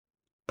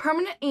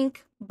Permanent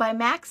Ink by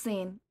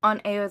Maxine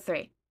on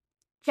AO3.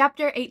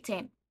 Chapter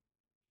 18.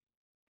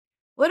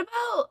 What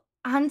about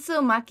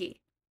Hansu Maki?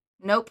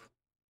 Nope.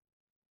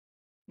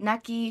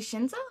 Naki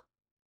Shinzo?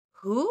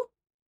 Who?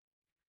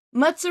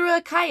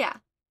 Matsuru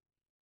Kaya.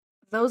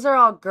 Those are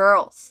all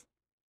girls,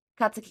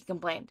 Katsuki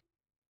complained.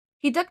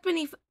 He ducked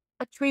beneath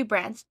a tree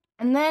branch,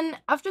 and then,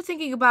 after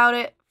thinking about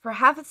it for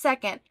half a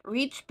second,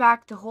 reached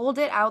back to hold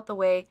it out the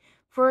way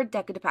for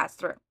Deku to pass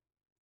through.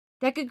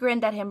 Deku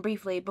grinned at him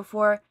briefly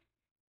before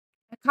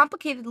a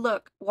complicated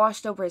look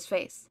washed over his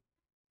face.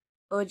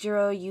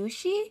 Ojiro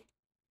Yushi?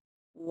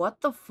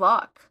 What the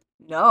fuck?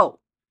 No.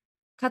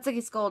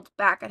 Katsuki scolded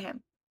back at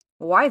him.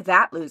 Why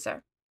that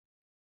loser?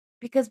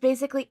 Because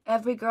basically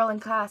every girl in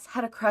class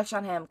had a crush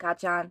on him,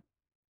 Kachan,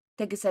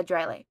 Deku said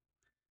dryly.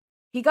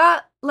 He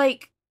got,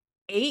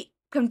 8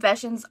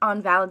 confessions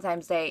on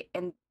Valentine's Day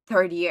in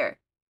 3rd year.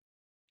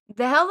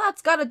 The hell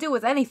that's gotta do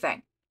with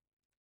anything?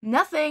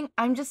 Nothing,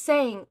 I'm just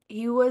saying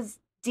he was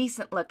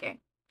decent looking.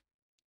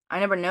 I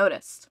never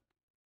noticed.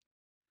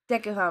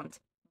 Deku hummed.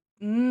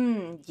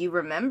 You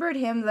remembered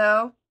him,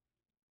 though.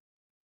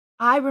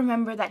 I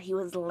remember that he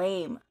was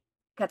lame,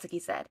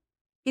 Katsuki said.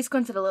 He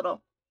squinted a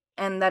little,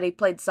 and that he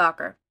played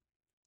soccer.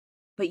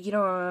 But you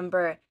don't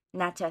remember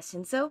Nacha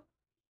Shinso?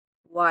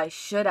 Why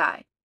should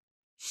I?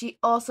 She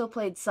also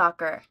played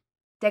soccer,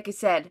 Deku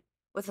said,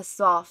 with a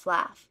soft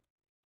laugh.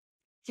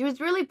 She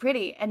was really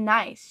pretty and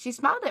nice. She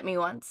smiled at me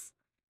once.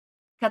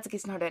 Katsuki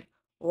snorted.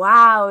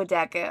 Wow,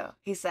 Deku,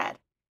 he said,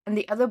 and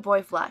the other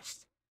boy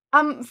flushed.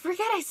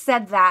 Forget I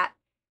said that.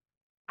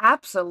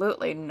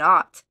 Absolutely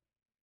not.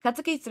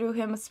 Katsuki threw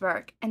him a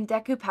smirk, and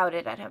Deku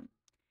pouted at him.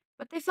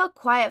 But they fell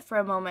quiet for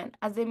a moment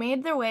as they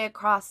made their way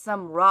across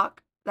some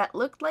rock that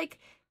looked like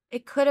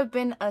it could have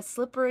been a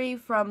slippery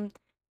from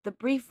the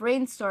brief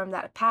rainstorm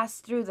that had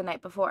passed through the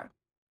night before.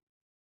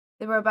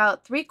 They were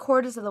about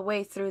 3/4 of the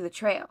way through the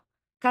trail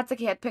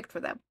Katsuki had picked for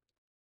them,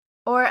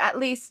 or at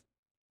least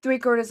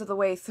 3/4 of the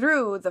way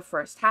through the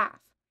first half,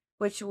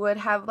 which would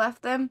have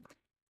left them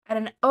at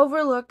an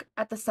overlook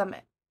at the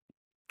summit.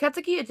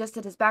 Katsuki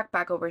adjusted his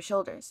backpack over his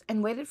shoulders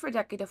and waited for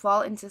Deku to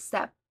fall into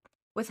step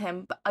with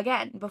him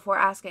again before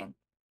asking,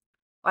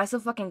 Why so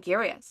fucking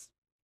curious?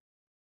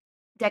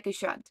 Deku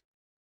shrugged.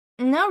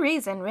 No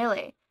reason,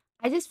 really.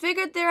 I just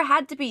figured there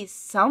had to be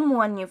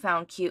someone you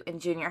found cute in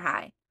junior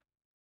high.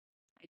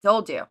 I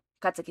told you,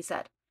 Katsuki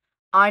said.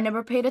 I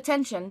never paid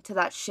attention to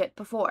that shit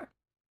before.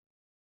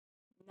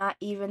 Not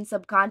even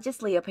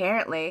subconsciously,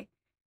 apparently,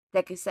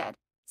 Deku said,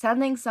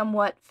 sounding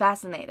somewhat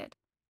fascinated,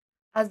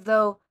 as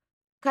though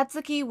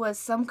Katsuki was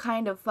some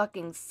kind of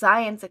fucking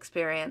science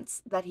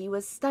experience that he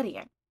was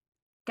studying.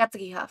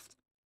 Katsuki huffed.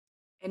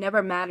 It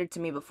never mattered to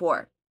me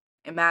before.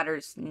 It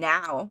matters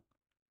now.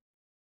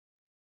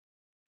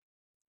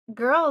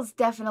 Girls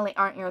definitely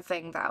aren't your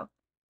thing, though.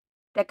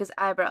 Deku's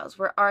eyebrows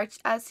were arched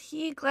as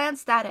he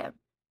glanced at him.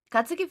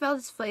 Katsuki felt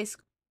his face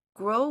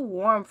grow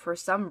warm for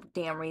some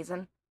damn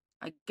reason.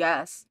 I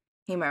guess,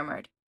 he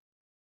murmured.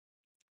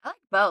 I like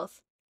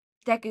both,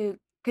 Deku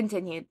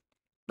continued,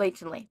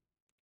 blatantly.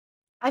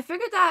 I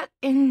figured that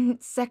in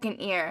 2nd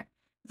year,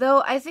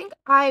 though I think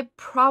I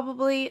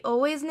probably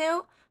always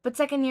knew, but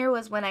 2nd year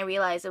was when I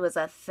realized it was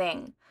a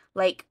thing.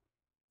 Like,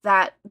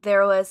 that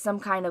there was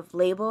some kind of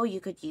label you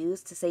could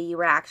use to say you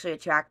were actually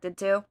attracted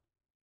to.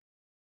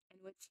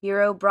 And which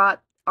hero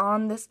brought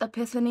on this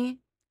epiphany?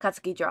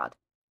 Katsuki drawled.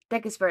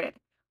 Deku spurted.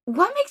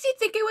 What makes you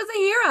think it was a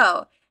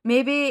hero?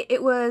 Maybe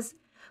it was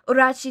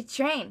Urashi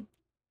Train.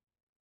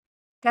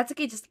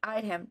 Katsuki just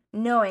eyed him,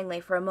 knowingly,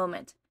 for a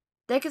moment.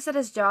 Deku set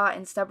his jaw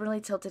and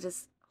stubbornly tilted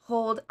his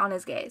hold on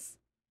his gaze.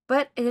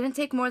 But it didn't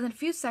take more than a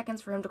few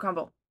seconds for him to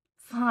crumble.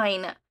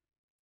 Fine,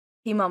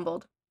 he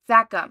mumbled.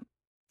 Fat gum.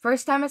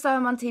 First time I saw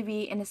him on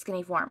TV in his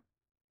skinny form.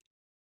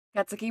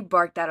 Katsuki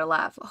barked out a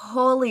laugh.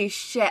 Holy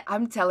shit,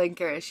 I'm telling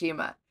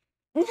Kirishima.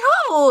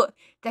 No!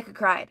 Deku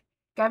cried,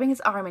 grabbing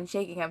his arm and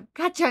shaking him.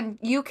 Kachan,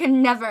 you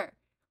can never.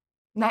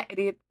 That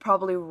idiot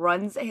probably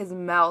runs his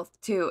mouth,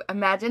 too.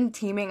 Imagine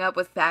teaming up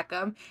with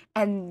Fatgum,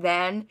 and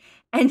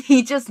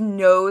he just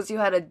knows you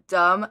had a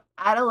dumb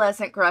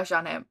adolescent crush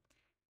on him.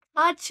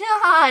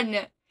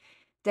 Kachan!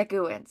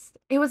 Deku winced.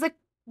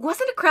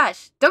 Wasn't a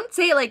crush. Don't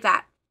say it like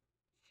that.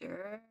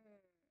 Sure.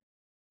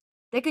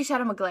 Deku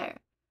shot him a glare,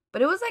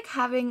 but it was like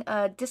having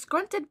a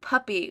disgruntled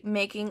puppy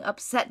making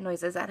upset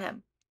noises at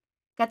him.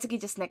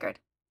 Katsuki just snickered.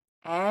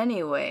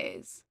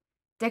 Anyways,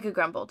 Deku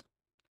grumbled.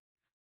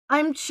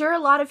 I'm sure a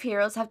lot of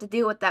heroes have to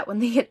deal with that when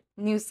they get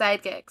new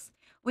sidekicks.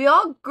 We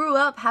all grew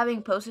up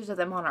having posters of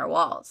them on our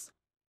walls.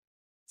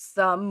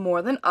 Some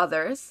more than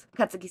others,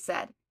 Katsuki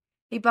said.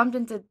 He bumped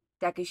into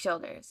Deku's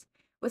shoulders,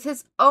 with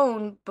his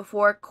own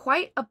before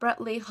quite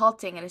abruptly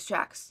halting in his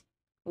tracks.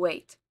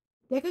 Wait.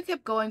 Deku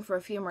kept going for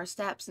a few more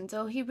steps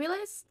until he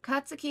realized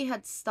Katsuki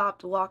had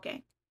stopped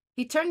walking.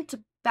 He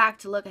turned back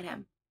to look at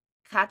him.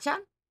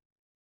 Kachan?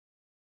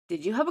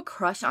 Did you have a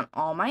crush on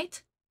All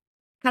Might?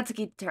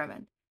 Katsuki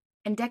determined,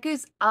 and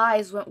Deku's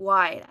eyes went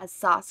wide as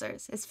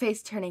saucers, his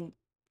face turning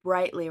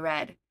brightly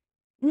red.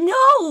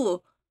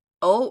 No!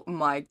 Oh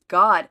my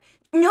god.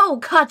 No,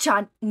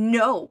 Kachan,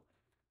 no.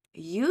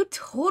 You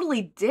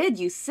totally did,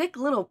 you sick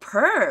little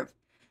perv.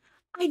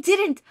 I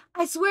didn't.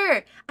 I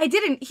swear. I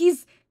didn't.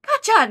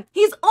 Kachan,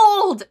 he's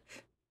old.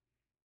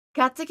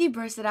 Katsuki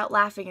bursted out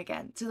laughing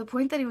again, to the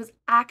point that he was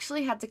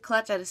actually had to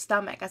clutch at his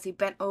stomach as he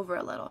bent over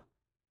a little.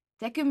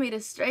 Deku made a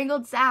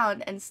strangled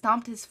sound and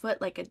stomped his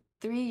foot like a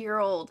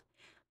 3-year-old,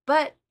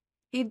 but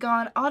he'd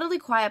gone oddly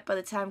quiet by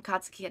the time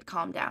Katsuki had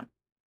calmed down.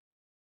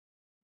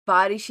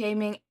 Body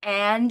shaming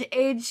and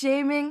age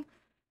shaming?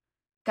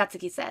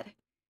 Katsuki said.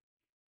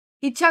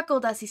 He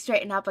chuckled as he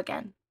straightened up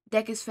again.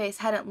 Deku's face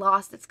hadn't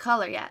lost its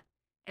color yet,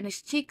 and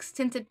his cheeks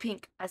tinted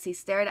pink as he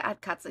stared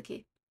at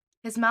Katsuki.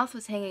 His mouth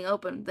was hanging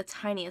open the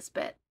tiniest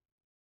bit.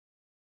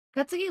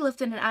 Katsuki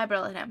lifted an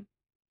eyebrow at him.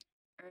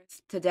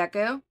 Earth to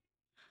Deku?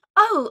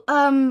 Oh,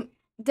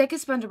 Deku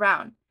spun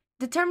around,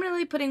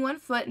 determinedly putting one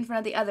foot in front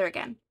of the other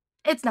again.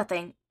 It's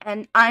nothing,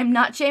 and I'm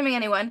not shaming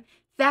anyone.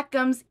 Fat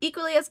Gum's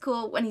equally as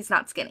cool when he's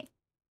not skinny.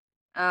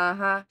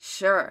 Uh-huh,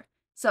 sure.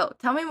 So,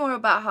 tell me more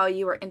about how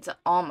you were into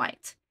All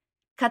Might,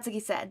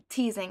 Katsuki said,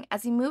 teasing,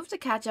 as he moved to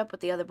catch up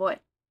with the other boy.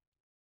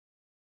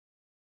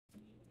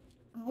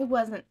 I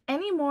wasn't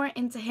any more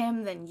into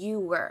him than you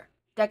were,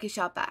 Deku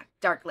shot back,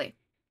 darkly.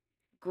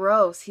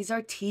 Gross, he's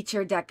our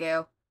teacher,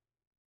 Deku.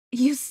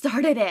 You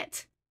started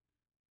it.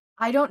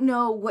 I don't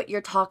know what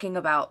you're talking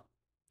about.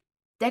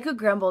 Deku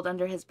grumbled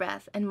under his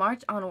breath and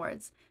marched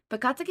onwards,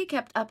 but Katsuki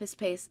kept up his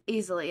pace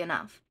easily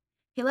enough.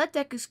 He let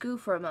Deku scoot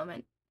for a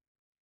moment,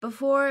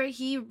 before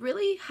he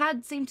really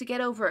had seemed to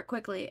get over it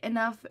quickly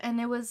enough, and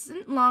it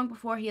wasn't long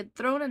before he had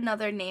thrown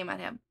another name at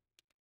him.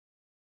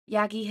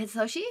 Yagi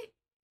Hisoshi?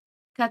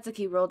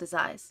 Katsuki rolled his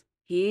eyes.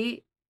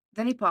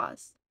 Then he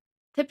paused,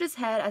 tipped his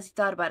head as he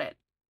thought about it.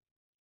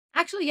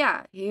 Actually,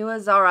 yeah, he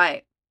was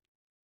alright.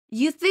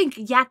 You think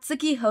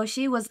Yatsuki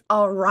Hoshi was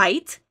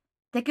alright?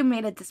 Deku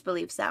made a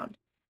disbelief sound.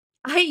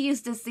 I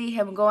used to see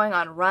him going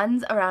on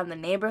runs around the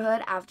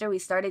neighborhood after we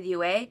started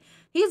UA.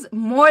 He's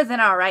more than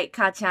alright,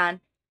 Kachan.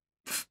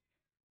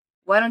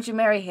 Why don't you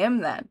marry him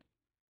then?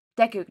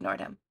 Deku ignored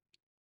him.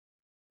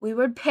 We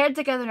were paired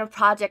together in a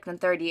project in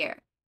 3rd year,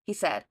 he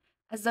said,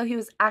 as though he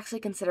was actually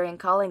considering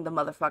calling the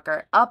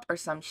motherfucker up or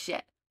some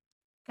shit.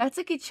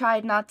 Katsuki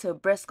tried not to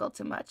bristle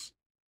too much.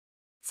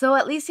 So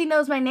at least he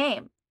knows my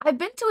name. I've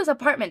been to his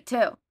apartment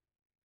too.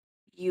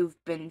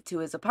 You've been to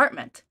his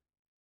apartment?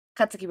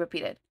 Katsuki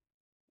repeated.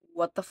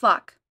 What the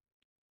fuck?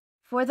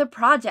 For the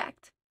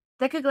project.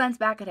 Deku glanced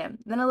back at him,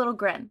 then a little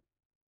grin.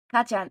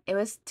 Kachan, it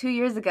was 2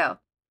 years ago.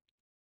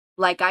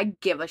 Like I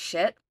give a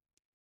shit?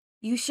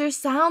 You sure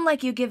sound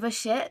like you give a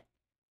shit.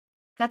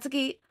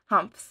 Katsuki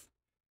humps.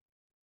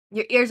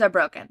 Your ears are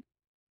broken.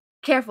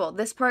 Careful,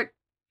 this part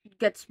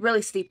gets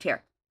really steep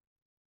here.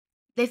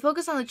 They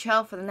focused on the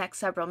trail for the next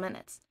several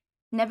minutes,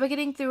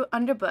 navigating through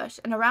underbush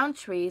and around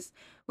trees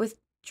with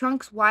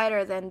trunks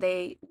wider than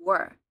they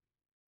were.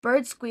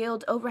 Birds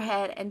squealed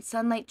overhead and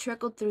sunlight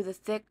trickled through the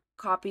thick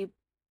copy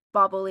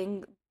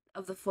bobbling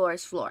of the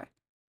forest floor.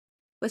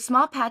 With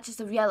small patches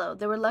of yellow,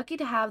 they were lucky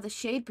to have the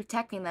shade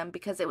protecting them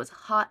because it was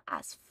hot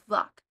as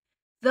fuck,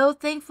 though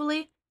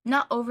thankfully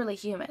not overly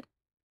humid.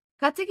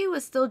 Katsuki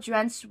was still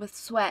drenched with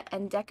sweat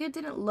and Deku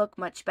didn't look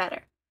much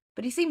better,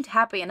 but he seemed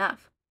happy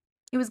enough.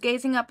 He was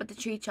gazing up at the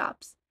tree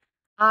tops,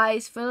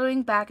 eyes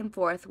flitting back and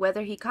forth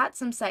whether he caught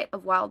some sight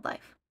of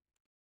wildlife.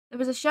 There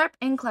was a sharp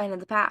incline in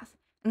the path,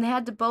 and they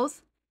had to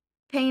both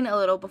pain a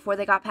little before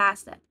they got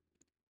past it.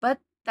 But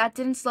that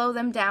didn't slow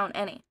them down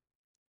any.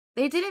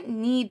 They didn't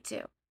need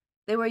to.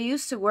 They were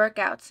used to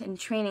workouts and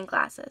training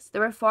classes. They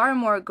were far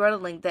more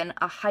grueling than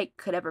a hike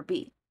could ever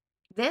be.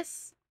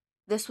 This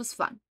was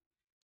fun.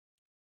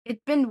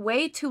 It'd been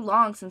way too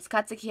long since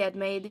Katsuki had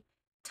made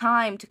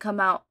time to come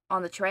out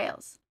on the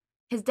trails.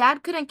 His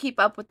dad couldn't keep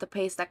up with the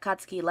pace that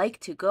Katsuki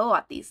liked to go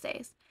at these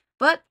days,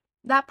 but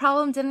that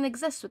problem didn't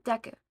exist with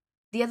Deku.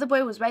 The other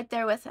boy was right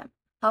there with him,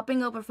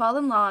 hopping over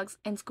fallen logs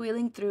and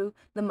squealing through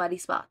the muddy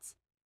spots.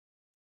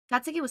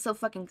 Katsuki was so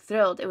fucking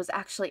thrilled it was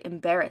actually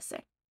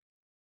embarrassing.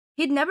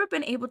 He'd never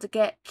been able to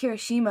get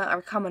Kirishima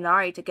or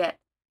Kaminari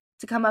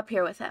to come up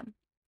here with him.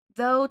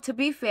 Though, to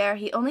be fair,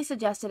 he only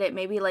suggested it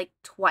maybe like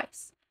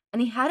twice,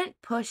 and he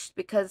hadn't pushed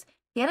because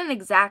he hadn't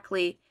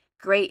exactly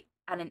great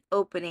at an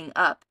opening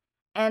up,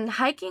 and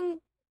hiking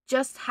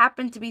just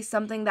happened to be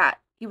something that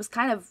he was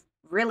kind of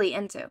really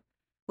into,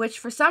 which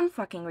for some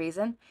fucking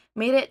reason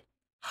made it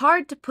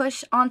hard to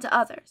push onto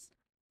others.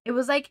 It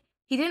was like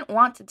he didn't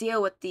want to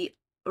deal with the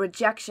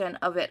rejection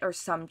of it or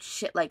some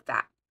shit like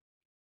that.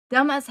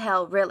 Dumb as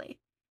hell, really.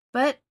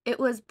 But it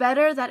was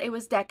better that it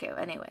was Deku,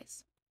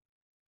 anyways.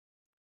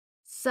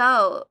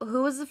 So,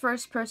 who was the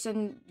first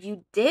person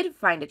you did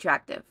find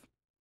attractive?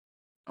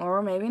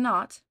 Or maybe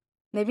not.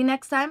 Maybe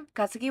next time,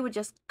 Katsuki would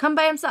just come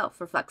by himself,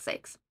 for fuck's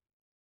sakes.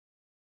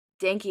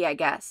 Dinky, I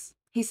guess,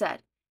 he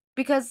said,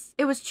 because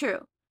it was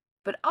true,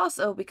 but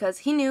also because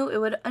he knew it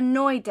would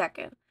annoy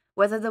Deku,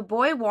 whether the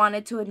boy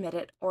wanted to admit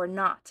it or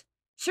not.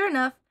 Sure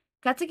enough,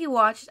 Katsuki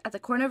watched at the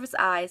corner of his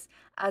eyes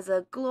as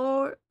a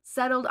glow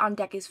settled on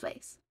Deku's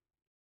face.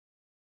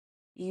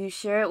 You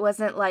sure it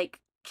wasn't,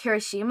 like,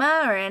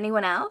 Kirishima or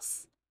anyone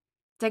else?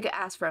 Deku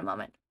asked for a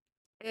moment.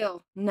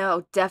 Ew,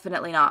 no,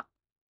 definitely not.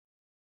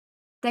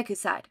 Deku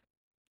sighed.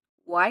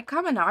 Why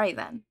Kaminari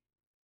then?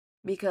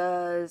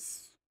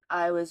 Because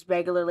I was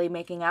regularly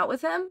making out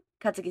with him?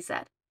 Katsuki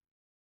said.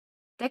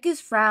 Deku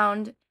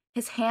frowned,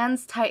 his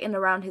hands tightened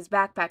around his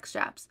backpack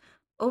straps,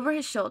 over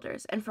his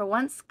shoulders, and for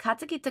once,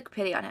 Katsuki took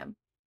pity on him.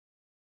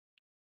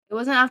 It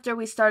wasn't after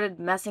we started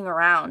messing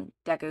around,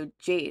 Deku.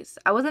 Jeez,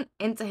 I wasn't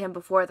into him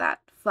before that.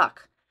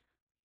 Fuck.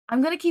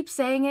 I'm gonna keep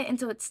saying it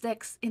until it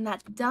sticks in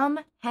that dumb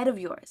head of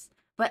yours,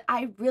 but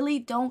I really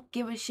don't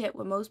give a shit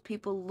what most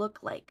people look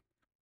like.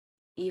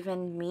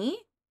 Even me?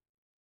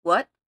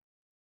 What?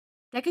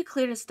 Deku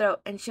cleared his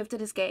throat and shifted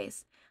his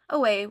gaze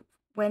away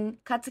when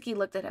Katsuki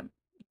looked at him.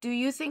 Do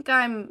you think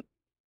I'm...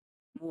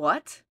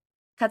 What?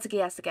 Katsuki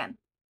asked again.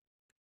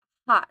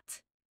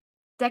 Hot.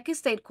 Deku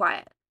stayed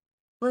quiet,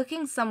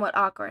 looking somewhat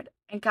awkward,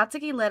 and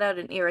Katsuki let out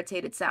an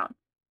irritated sound.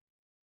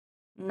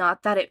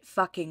 Not that it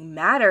fucking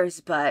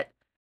matters, but...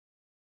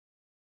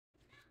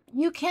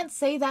 You can't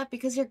say that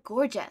because you're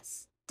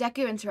gorgeous,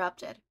 Deku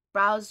interrupted,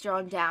 brows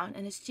drawn down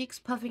and his cheeks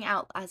puffing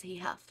out as he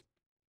huffed.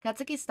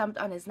 Katsuki stumped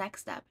on his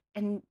next step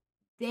and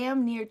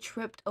damn near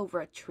tripped over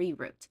a tree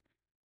root.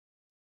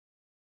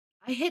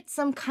 I hit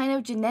some kind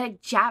of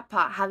genetic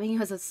jackpot having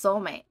you as a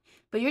soulmate,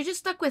 but you're just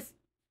stuck with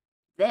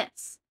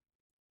this.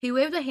 He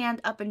waved a hand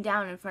up and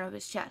down in front of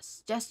his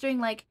chest, gesturing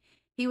like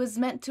he was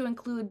meant to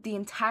include the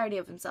entirety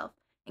of himself,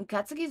 and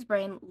Katsuki's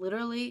brain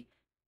literally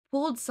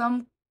pulled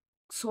some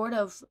sort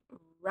of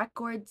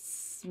record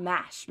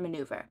smash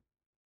maneuver.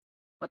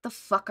 What the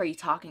fuck are you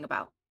talking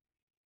about?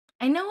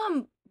 I know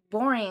I'm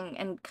boring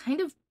and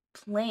kind of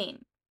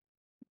plain.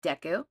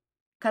 Deku?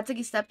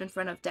 Katsuki stepped in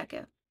front of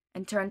Deku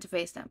and turned to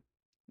face him.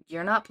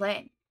 You're not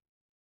plain.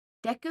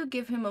 Deku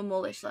gave him a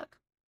mulish look.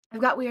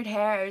 I've got weird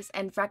hairs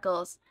and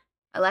freckles.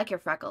 I like your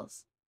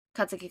freckles.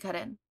 Katsuki cut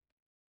in.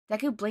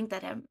 Deku blinked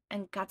at him,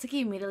 and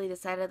Katsuki immediately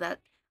decided that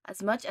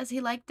as much as he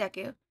liked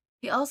Deku,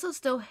 he also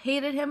still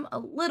hated him a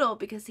little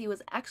because he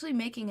was actually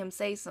making him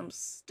say some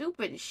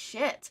stupid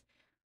shit.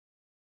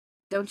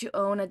 Don't you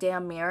own a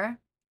damn mirror?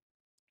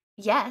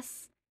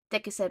 Yes,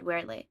 Deku said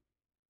weirdly.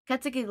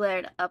 Katsuki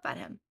glared up at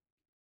him.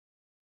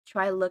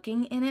 Try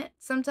looking in it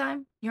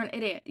sometime? You're an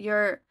idiot.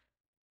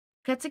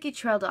 Katsuki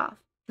trailed off.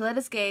 He let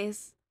his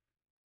gaze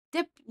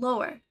dip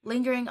lower,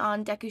 lingering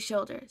on Deku's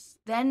shoulders,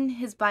 then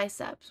his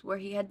biceps, where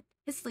he had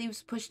his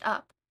sleeves pushed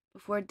up,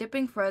 before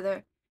dipping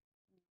further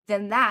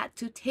than that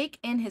to take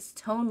in his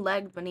toned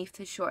leg beneath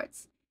his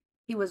shorts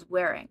he was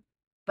wearing.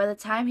 By the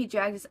time he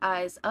dragged his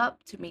eyes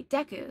up to meet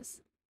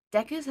Deku's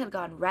had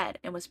gone red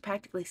and was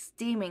practically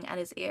steaming at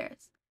his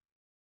ears.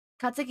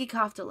 Katsuki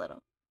coughed a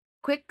little,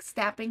 quick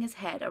snapping his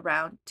head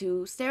around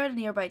to stare at a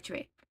nearby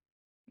tree.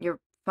 You're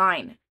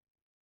fine.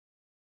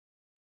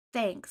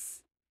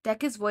 Thanks.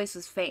 Deku's voice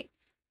was faint,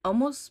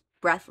 almost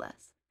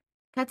breathless.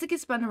 Katsuki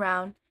spun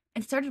around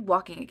and started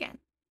walking again.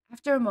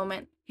 After a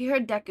moment, he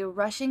heard Deku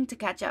rushing to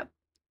catch up.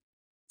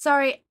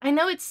 Sorry, I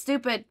know it's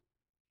stupid.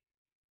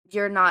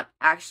 You're not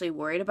actually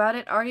worried about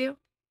it, are you?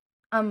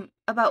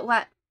 About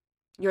what?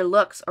 Your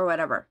looks or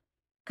whatever.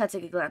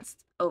 Katsuki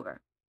glanced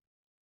over.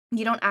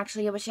 You don't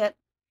actually give a shit?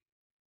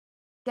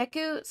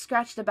 Deku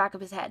scratched the back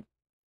of his head.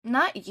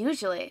 Not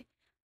usually.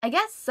 I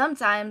guess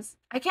sometimes.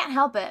 I can't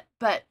help it,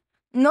 but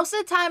most of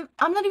the time,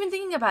 I'm not even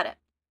thinking about it.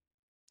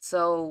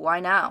 So why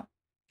now?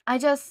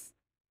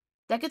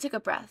 Deku took a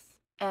breath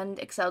and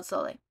exhaled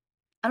slowly.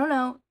 I don't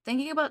know,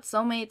 thinking about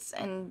soulmates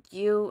and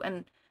you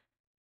and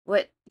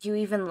what you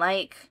even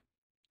like.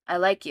 I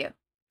like you,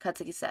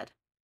 Katsuki said,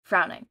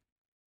 frowning.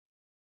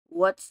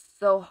 What's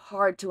so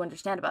hard to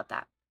understand about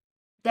that?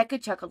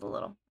 Deku chuckled a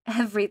little.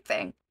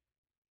 Everything.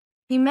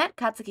 He met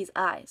Katsuki's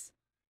eyes.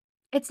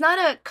 It's not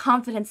a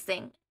confidence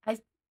thing. I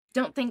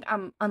don't think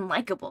I'm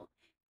unlikable.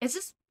 It's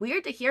just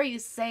weird to hear you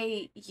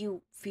say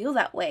you feel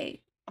that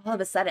way all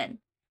of a sudden.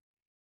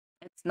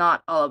 It's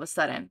not all of a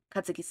sudden,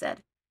 Katsuki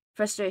said,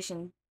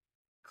 frustration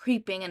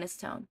creeping in his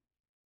tone.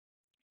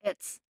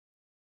 It's...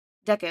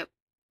 Deku,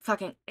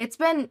 it's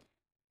been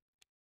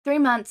 3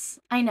 months,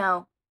 I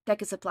know,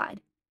 Deku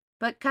supplied.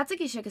 But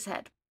Katsuki shook his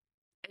head.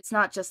 It's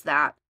not just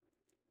that.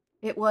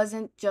 It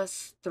wasn't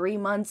just 3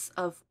 months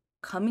of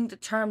coming to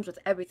terms with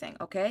everything,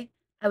 okay?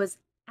 I was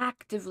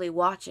actively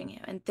watching you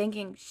and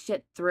thinking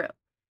shit through,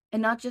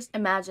 and not just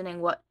imagining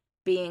what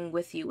being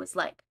with you was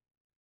like.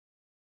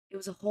 It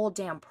was a whole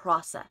damn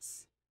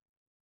process.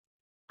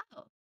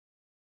 Oh.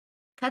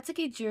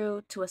 Katsuki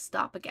drew to a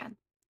stop again,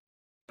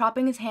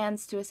 propping his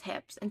hands to his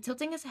hips and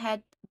tilting his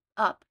head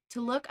up to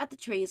look at the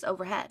trees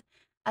overhead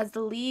as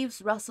the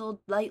leaves rustled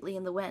lightly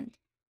in the wind.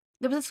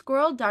 There was a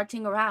squirrel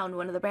darting around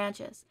one of the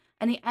branches,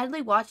 and he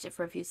idly watched it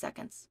for a few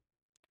seconds.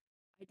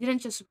 I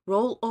didn't just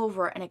roll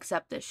over and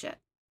accept this shit,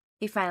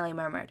 he finally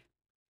murmured.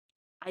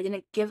 I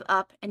didn't give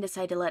up and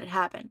decide to let it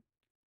happen.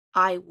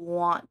 I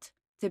want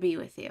to be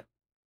with you.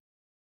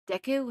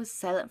 Deku was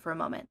silent for a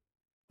moment.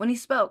 When he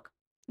spoke,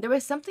 there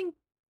was something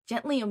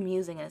gently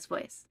amusing in his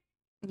voice.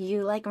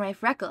 You like my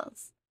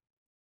freckles?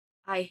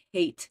 I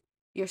hate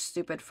your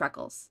stupid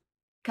freckles.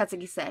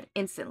 Katsuki said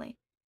instantly,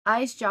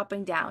 eyes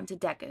dropping down to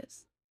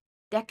Deku's.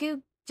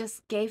 Deku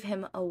just gave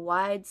him a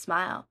wide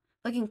smile,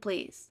 looking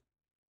pleased.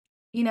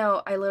 You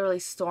know, I literally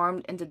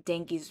stormed into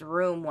Denki's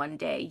room one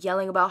day,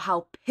 yelling about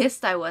how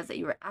pissed I was that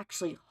you were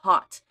actually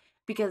hot,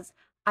 because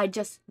I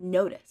just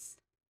noticed.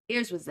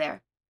 Ears was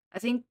there. I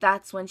think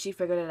that's when she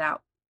figured it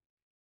out.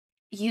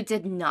 You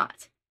did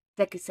not,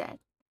 Deku said,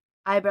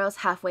 eyebrows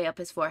halfway up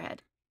his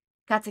forehead.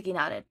 Katsuki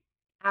nodded.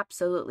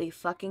 Absolutely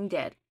fucking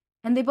did.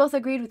 And they both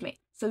agreed with me,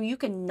 so you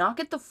can knock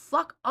it the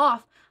fuck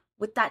off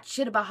with that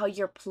shit about how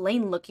you're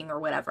plain looking or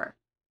whatever.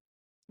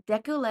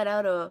 Deku let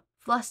out a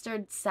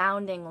flustered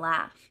sounding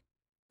laugh.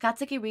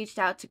 Katsuki reached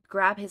out to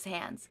grab his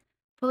hands,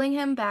 pulling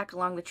him back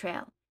along the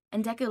trail,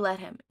 and Deku let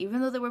him,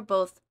 even though they were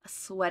both a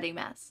sweaty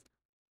mess.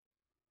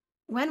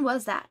 When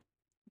was that?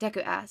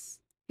 Deku asked.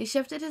 He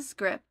shifted his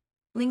grip,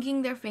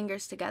 linking their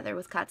fingers together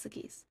with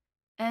Katsuki's.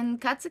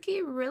 And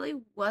Katsuki really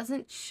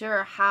wasn't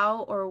sure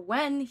how or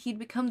when he'd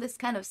become this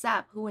kind of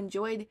sap who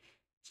enjoyed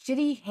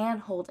shitty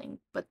hand-holding,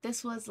 but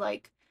this was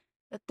like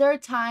the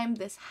third time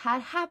this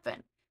had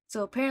happened,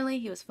 so apparently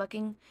he was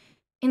fucking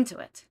into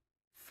it.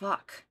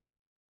 Fuck.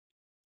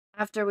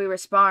 After we were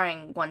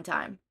sparring one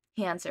time,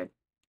 he answered.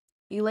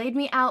 You laid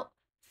me out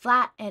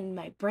flat and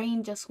my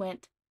brain just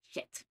went,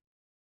 shit.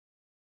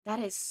 That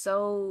is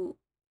so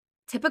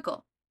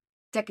typical,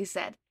 Deku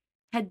said,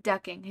 head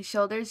ducking, his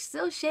shoulders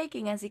still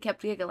shaking as he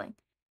kept giggling.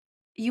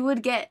 You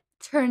would get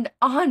turned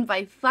on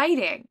by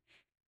fighting.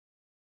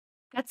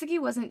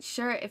 Katsuki wasn't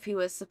sure if he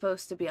was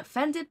supposed to be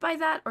offended by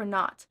that or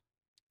not.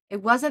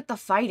 It wasn't the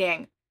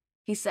fighting,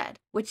 he said,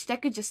 which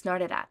Deku just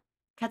snorted at.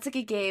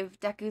 Katsuki gave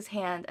Deku's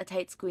hand a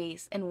tight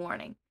squeeze in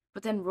warning,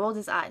 but then rolled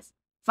his eyes.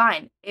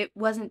 Fine, it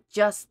wasn't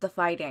just the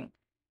fighting,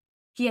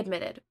 he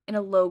admitted, in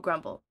a low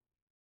grumble.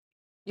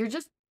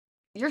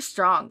 You're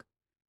strong.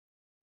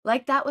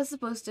 Like that was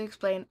supposed to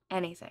explain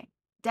anything.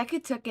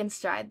 Deku took in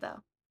stride,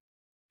 though.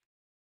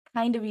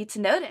 Kind of you to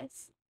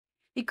notice,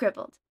 he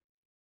crippled.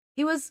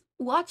 He was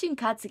watching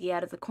Katsuki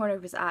out of the corner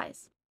of his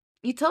eyes.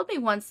 You told me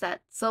once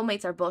that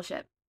soulmates are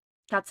bullshit.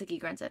 Katsuki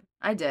grunted.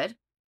 I did.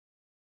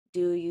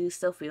 Do you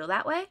still feel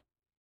that way?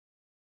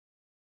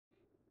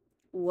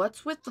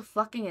 What's with the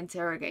fucking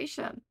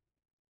interrogation?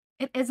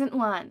 It isn't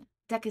one,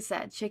 Deku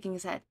said, shaking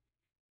his head.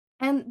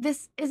 And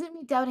this isn't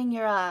me doubting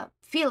your,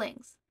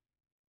 feelings.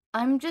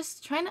 I'm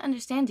just trying to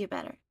understand you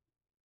better.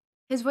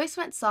 His voice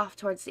went soft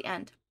towards the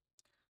end.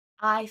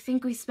 I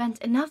think we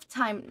spent enough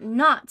time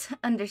not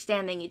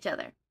understanding each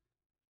other.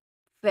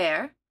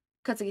 Fair,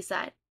 Katsuki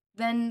sighed,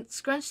 then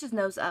scrunched his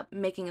nose up,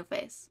 making a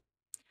face.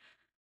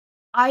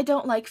 I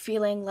don't like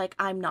feeling like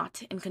I'm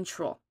not in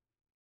control.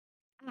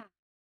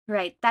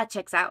 Right, that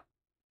checks out.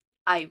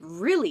 I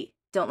really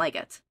don't like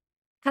it,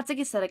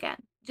 Katsuki said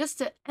again, just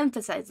to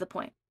emphasize the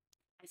point.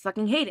 I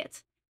fucking hate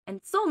it,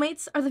 and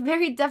soulmates are the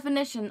very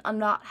definition of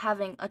not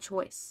having a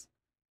choice.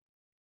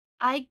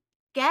 I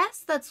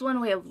guess that's one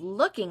way of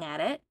looking at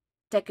it,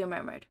 Deku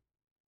murmured.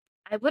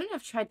 I wouldn't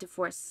have tried to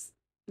force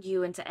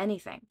you into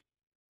anything.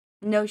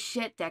 No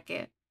shit,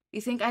 Deku.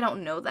 You think I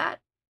don't know that?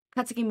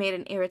 Katsuki made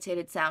an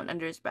irritated sound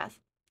under his breath.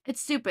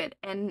 It's stupid,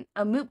 and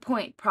a moot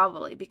point,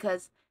 probably,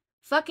 because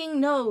fucking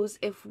knows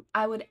if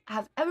I would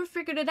have ever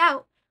figured it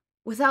out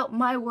without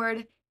my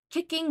word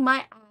kicking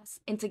my ass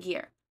into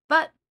gear.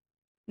 But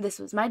this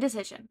was my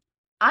decision.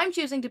 I'm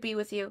choosing to be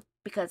with you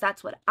because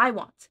that's what I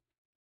want.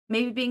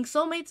 Maybe being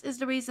soulmates is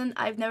the reason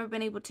I've never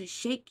been able to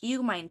shake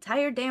you my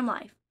entire damn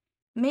life.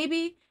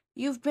 Maybe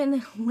you've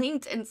been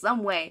linked in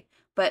some way,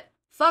 but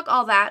fuck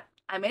all that.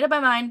 I made up my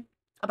mind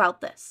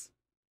about this.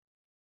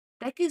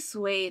 Deku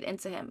swayed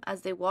into him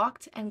as they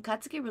walked, and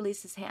Katsuki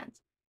released his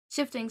hand,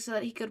 shifting so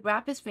that he could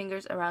wrap his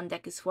fingers around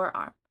Deku's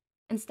forearm.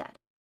 Instead,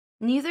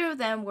 neither of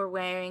them were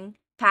wearing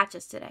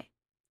patches today.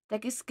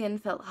 Deku's skin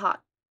felt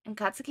hot, and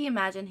Katsuki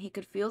imagined he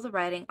could feel the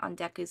writing on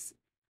Deku's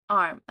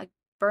arm,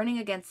 burning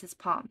against his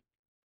palm.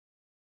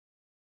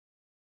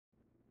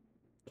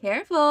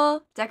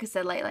 Careful, Deku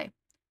said lightly.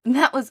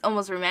 That was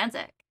almost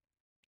romantic.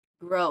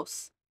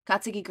 Gross,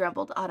 Katsuki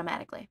grumbled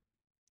automatically.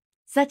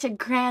 Such a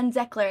grand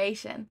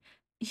declaration.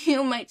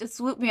 You might just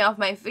swoop me off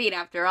my feet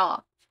after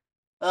all.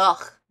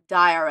 Ugh,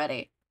 die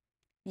already.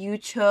 You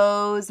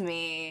chose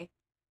me.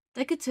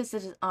 Deku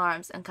twisted his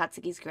arms in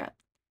Katsuki's grip,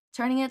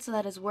 turning it so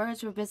that his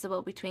words were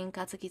visible between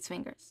Katsuki's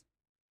fingers.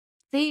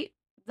 See,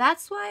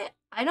 that's why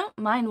I don't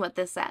mind what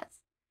this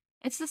says.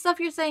 It's the stuff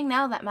you're saying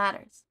now that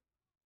matters.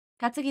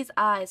 Katsuki's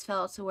eyes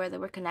fell to where they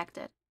were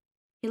connected.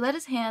 He let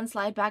his hand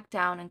slide back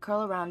down and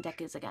curl around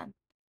Deku's again.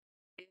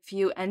 If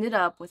you ended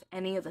up with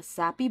any of the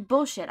sappy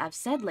bullshit I've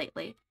said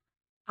lately,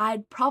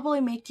 I'd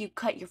probably make you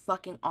cut your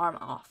fucking arm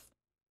off.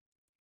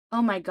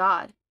 Oh my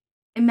god.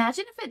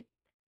 Imagine if it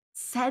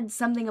said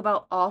something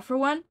about all for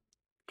one?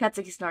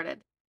 Katsuki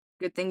snorted.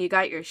 Good thing you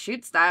got your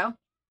shoot style.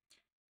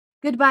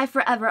 Goodbye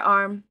forever,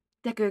 arm,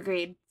 Deku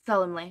agreed,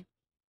 solemnly.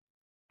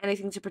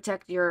 Anything to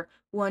protect your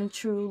one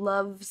true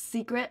love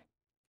secret?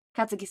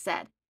 Katsuki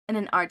said, in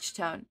an arched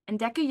tone, and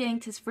Deku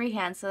yanked his free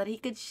hand so that he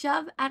could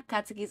shove at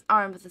Katsuki's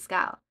arm with a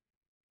scowl.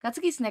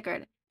 Katsuki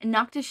snickered and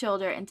knocked his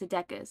shoulder into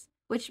Deku's,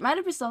 which might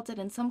have resulted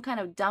in some kind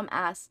of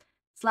dumb-ass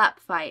slap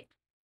fight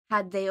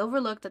had they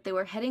overlooked that they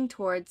were heading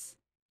towards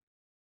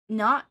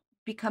not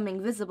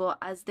becoming visible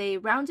as they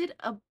rounded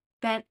a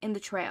bend in the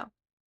trail.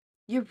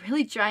 You're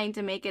really trying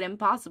to make it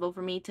impossible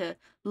for me to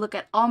look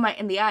at All Might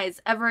in the eyes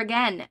ever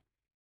again,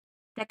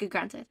 Deku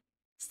grunted,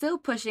 still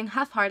pushing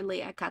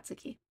half-heartedly at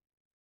Katsuki.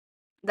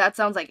 That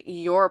sounds like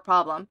your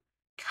problem.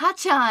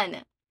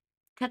 Kachan!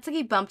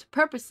 Katsuki bumped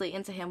purposely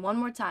into him one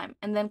more time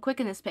and then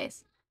quickened his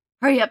pace.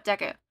 Hurry up,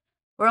 Deku.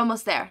 We're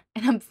almost there,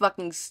 and I'm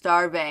fucking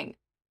starving.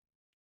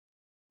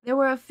 There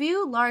were a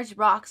few large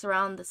rocks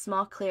around the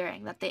small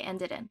clearing that they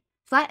ended in,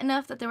 flat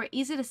enough that they were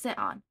easy to sit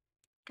on.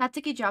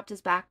 Katsuki dropped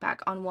his backpack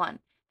on one,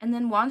 and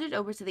then wandered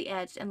over to the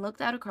edge and looked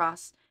out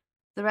across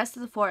the rest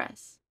of the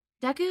forest.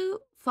 Deku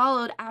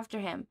followed after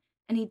him,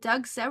 and he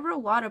dug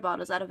several water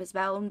bottles out of his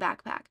own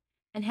backpack,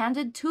 and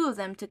handed 2 of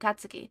them to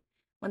Katsuki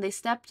when they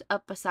stepped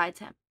up beside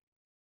him.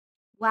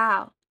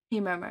 Wow,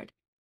 he murmured,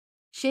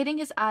 shading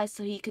his eyes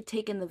so he could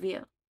take in the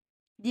view.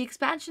 The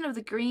expansion of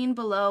the green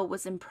below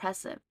was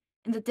impressive.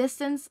 In the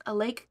distance, a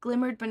lake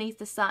glimmered beneath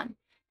the sun,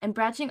 and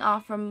branching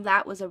off from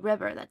that was a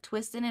river that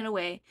twisted in a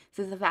way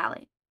through the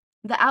valley.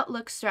 The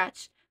outlook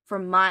stretched for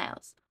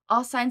miles.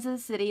 All signs of the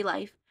city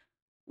life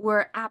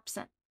were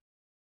absent.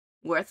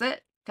 Worth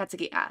it?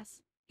 Katsuki asked.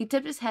 He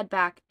tipped his head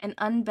back and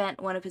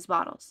unbent one of his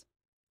bottles,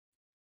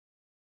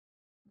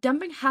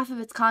 dumping half of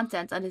its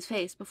contents on his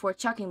face before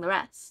chucking the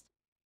rest.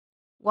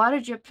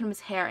 Water dripped from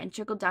his hair and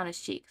trickled down his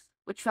cheeks,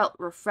 which felt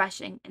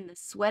refreshing in the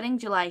sweating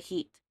July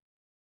heat.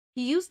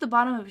 He used the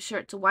bottom of his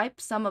shirt to wipe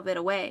some of it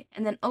away,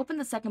 and then opened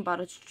the second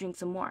bottle to drink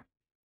some more.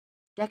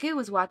 Deku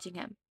was watching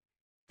him,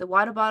 the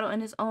water bottle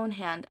in his own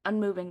hand,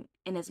 unmoving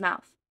in his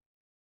mouth.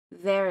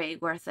 Very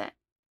worth it.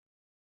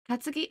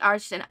 Katsuki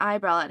arched an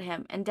eyebrow at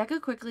him, and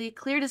Deku quickly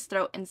cleared his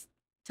throat and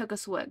took a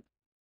swig.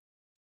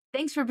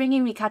 Thanks for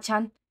bringing me,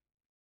 Kachan.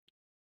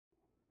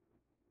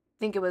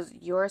 Think it was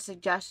your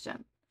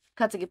suggestion,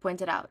 Katsuki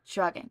pointed out,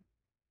 shrugging.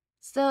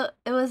 Still,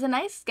 it was a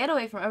nice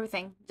getaway from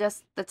everything,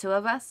 just the 2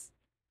 of us.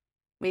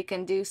 We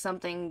can do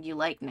something you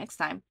like next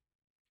time.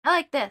 I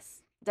like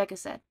this, Deku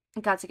said,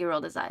 and Katsuki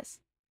rolled his eyes.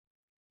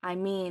 I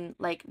mean,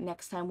 like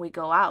next time we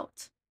go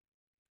out.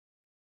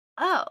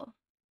 Oh,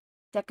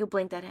 Deku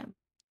blinked at him,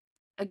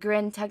 a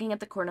grin tugging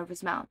at the corner of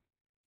his mouth.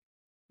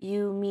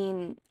 You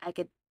mean I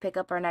could pick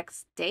up our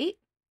next date?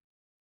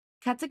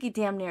 Katsuki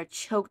damn near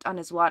choked on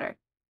his water.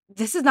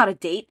 This is not a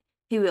date,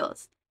 he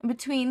wheels, and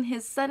between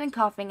his sudden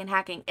coughing and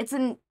hacking, it's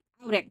an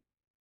outing.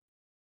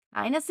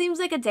 Kinda seems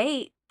like a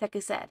date,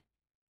 Deku said.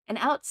 An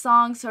out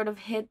song sort of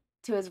hit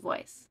to his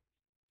voice.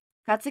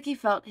 Katsuki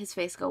felt his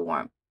face go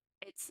warm.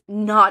 It's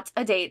not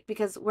a date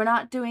because we're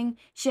not doing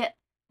shit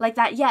like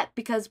that yet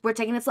because we're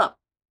taking it slow.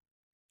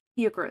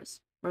 He agrees.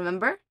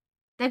 Remember?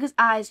 Deku's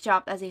eyes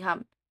dropped as he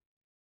hummed.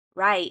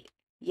 Right,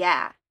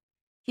 yeah.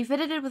 He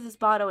fitted it with his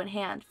bottle in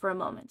hand for a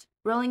moment,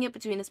 rolling it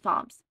between his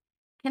palms.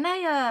 Can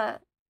I,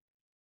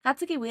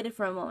 Katsuki waited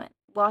for a moment,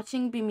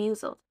 watching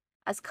bemuseled,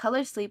 as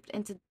color seeped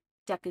into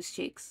Deku's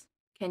cheeks.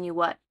 Can you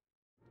what?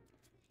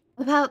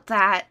 About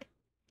that,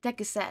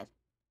 Deku said.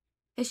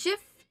 His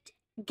shift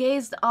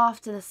gazed off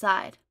to the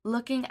side,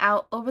 looking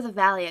out over the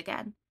valley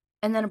again,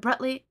 and then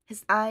abruptly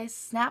his eyes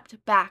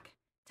snapped back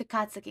to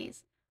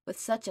Katsuki's with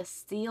such a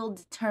steel,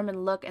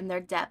 determined look in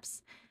their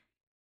depths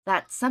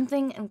that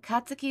something in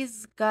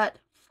Katsuki's gut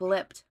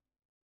flipped.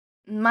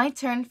 My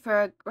turn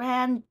for a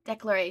grand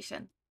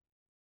declaration.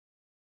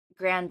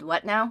 Grand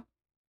what now?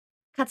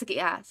 Katsuki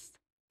asked.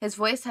 His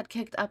voice had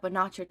kicked up a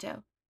notch or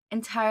 2,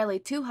 entirely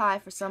too high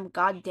for some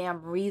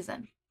goddamn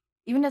reason.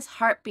 Even his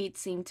heartbeat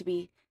seemed to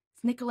be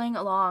snickling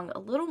along a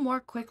little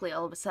more quickly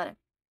all of a sudden.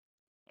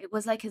 It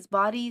was like his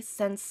body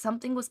sensed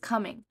something was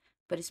coming,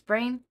 but his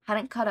brain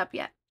hadn't caught up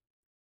yet.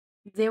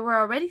 They were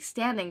already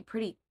standing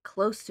pretty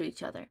close to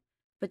each other,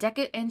 but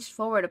Deku inched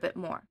forward a bit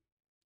more.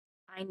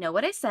 I know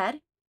what I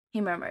said,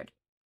 he murmured.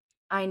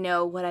 I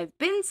know what I've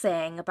been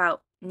saying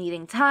about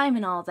needing time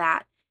and all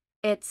that.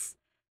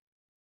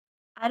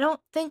 I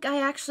don't think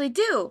I actually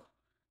do.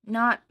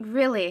 Not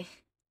really.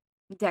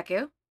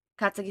 Deku,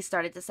 Katsuki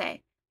started to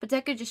say, but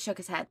Deku just shook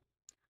his head.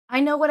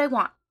 I know what I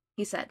want,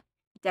 he said.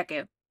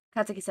 Deku,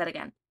 Katsuki said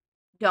again.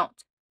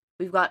 Don't.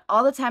 We've got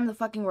all the time in the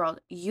fucking world.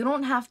 You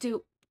don't have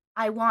to.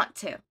 I want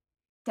to,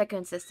 Deku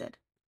insisted.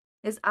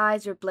 His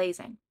eyes were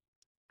blazing.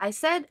 I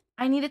said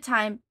I needed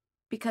time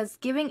because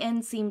giving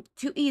in seemed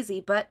too easy,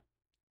 but...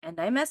 And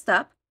I messed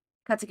up,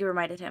 Katsuki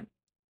reminded him.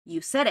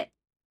 You said it.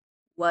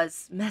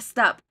 Was messed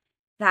up.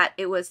 That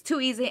it was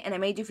too easy and it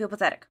made you feel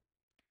pathetic.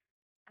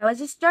 I was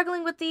just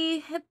struggling with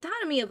the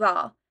autonomy of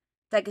all,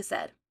 Deku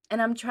said,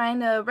 and I'm trying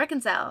to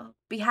reconcile,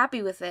 be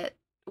happy with it,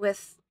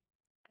 with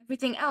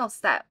everything else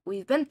that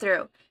we've been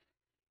through.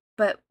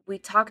 But we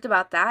talked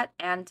about that,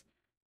 and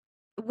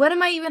what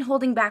am I even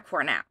holding back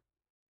for now?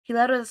 He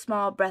let out a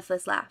small,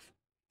 breathless laugh.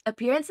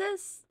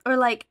 Appearances? Or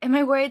like, am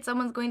I worried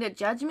someone's going to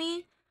judge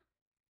me?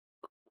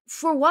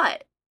 For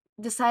what?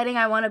 Deciding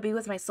I want to be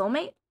with my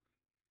soulmate?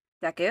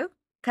 Deku?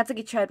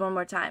 Katsuki tried one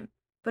more time,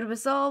 but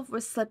resolve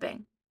was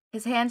slipping.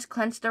 His hands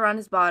clenched around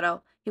his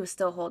bottle he was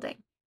still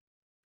holding.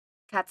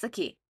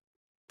 Katsuki,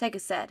 Deku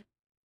said,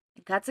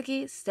 and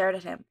Katsuki stared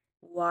at him,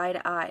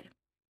 wide-eyed.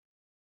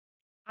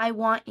 I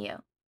want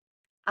you.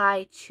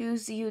 I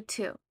choose you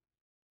too.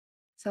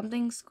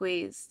 Something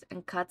squeezed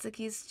in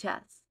Katsuki's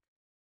chest.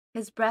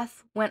 His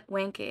breath went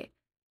wanky,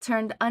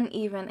 turned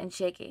uneven and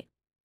shaky.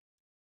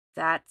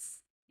 That's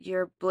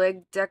your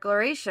big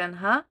declaration,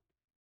 huh?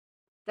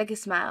 Deku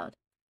smiled,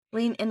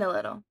 leaned in a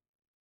little.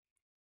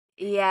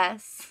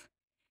 Yes,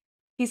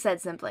 he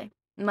said simply.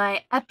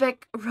 My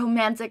epic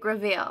romantic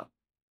reveal.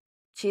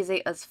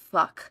 Cheesy as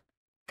fuck,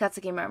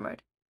 Katsuki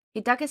murmured. He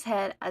ducked his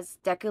head as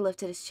Deku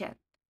lifted his chin,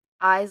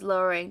 eyes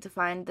lowering to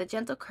find the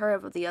gentle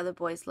curve of the other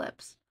boy's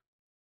lips.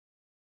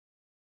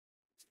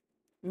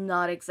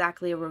 Not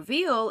exactly a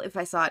reveal if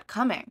I saw it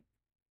coming.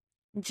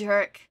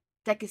 Jerk,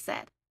 Deku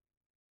said.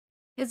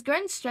 His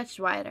grin stretched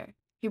wider.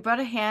 He brought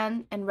a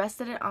hand and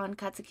rested it on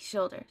Katsuki's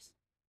shoulders,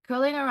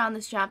 curling around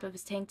the strap of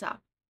his tank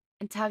top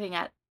and tugging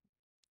at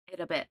it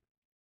a bit.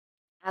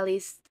 At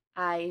least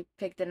I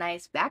picked a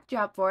nice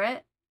backdrop for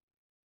it.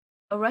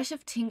 A rush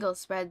of tingles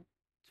spread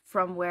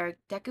from where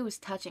Deku was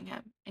touching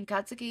him, and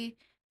Katsuki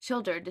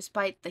shouldered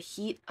despite the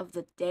heat of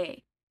the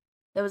day.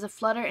 There was a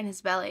flutter in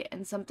his belly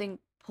and something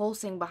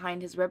pulsing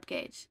behind his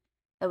ribcage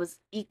that was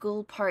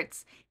equal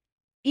parts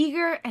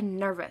eager and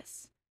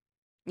nervous.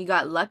 You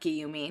got lucky,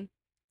 you mean?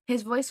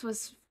 His voice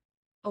was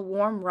a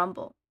warm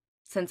rumble.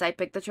 Since I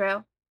picked the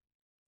trail?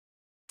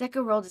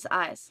 Deku rolled his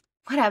eyes.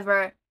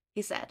 Whatever,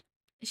 he said.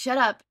 Shut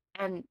up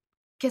and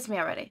kiss me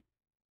already.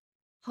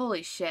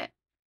 Holy shit.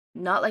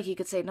 Not like you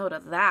could say no to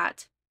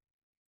that.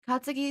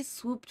 Katsuki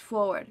swooped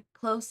forward,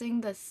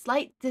 closing the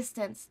slight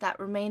distance that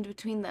remained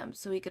between them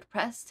so he could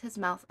press his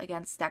mouth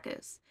against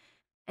Deku's.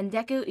 And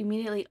Deku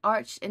immediately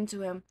arched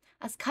into him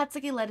as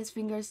Katsuki let his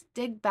fingers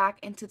dig back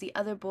into the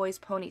other boy's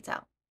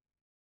ponytail.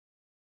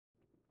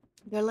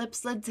 Their lips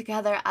slid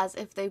together as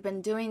if they'd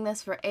been doing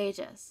this for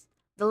ages.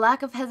 The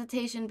lack of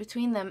hesitation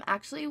between them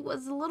actually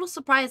was a little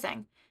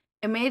surprising.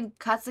 It made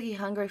Katsuki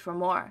hungry for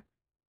more,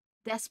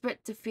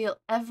 desperate to feel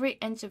every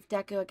inch of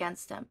Deku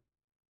against him.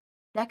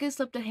 Deku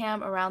slipped a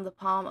hand around the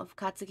palm of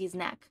Katsuki's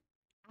neck,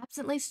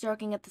 absently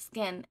stroking at the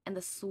skin and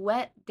the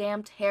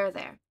sweat-damped hair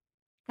there.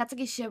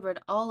 Katsuki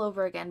shivered all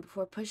over again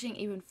before pushing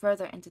even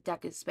further into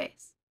Deku's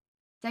space.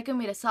 Deku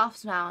made a soft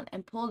sound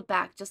and pulled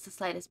back just the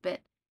slightest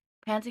bit,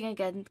 panting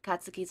against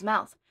Katsuki's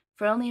mouth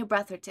for only a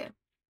breath or two.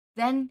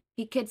 Then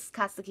he kissed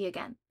Katsuki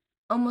again,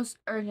 almost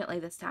urgently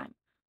this time,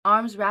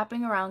 arms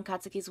wrapping around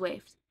Katsuki's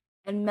waist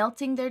and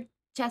melting their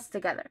chests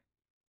together.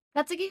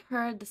 Katsuki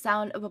heard the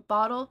sound of a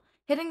bottle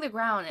hitting the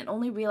ground and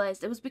only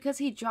realized it was because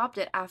he dropped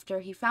it after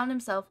he found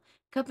himself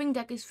cupping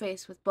Deku's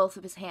face with both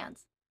of his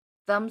hands,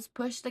 thumbs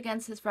pushed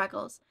against his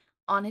freckles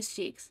on his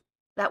cheeks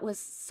that was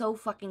so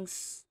fucking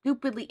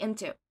stupidly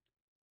into.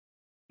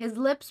 His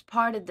lips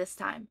parted this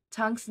time,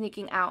 tongue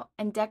sneaking out,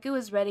 and Deku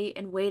was ready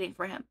and waiting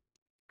for him.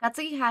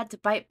 Katsuki had to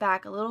bite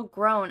back a little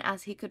groan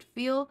as he could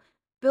feel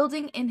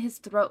building in his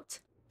throat.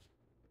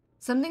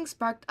 Something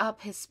sparked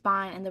up his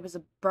spine and there was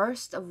a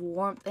burst of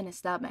warmth in his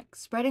stomach,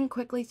 spreading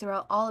quickly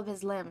throughout all of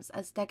his limbs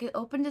as Deku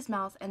opened his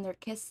mouth and their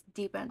kiss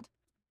deepened.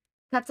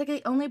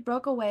 Katsuki only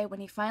broke away when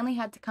he finally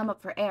had to come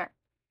up for air.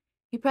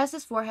 He pressed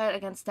his forehead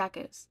against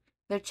Deku's,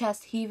 their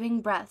chest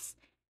heaving breaths,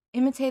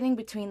 imitating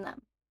between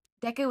them.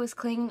 Deku was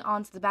clinging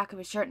onto the back of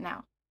his shirt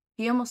now.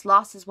 He almost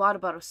lost his water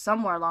bottle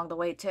somewhere along the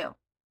way, too.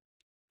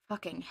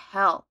 Fucking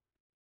hell.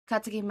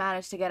 Katsuki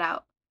managed to get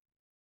out.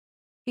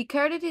 He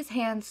carried his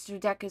hands through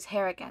Deku's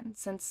hair again,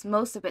 since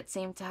most of it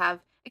seemed to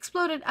have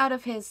exploded out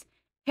of his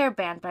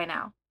hairband by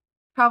now.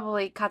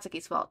 Probably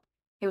Katsuki's fault.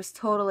 He was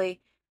totally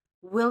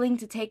willing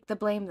to take the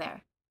blame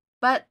there.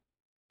 But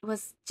it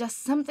was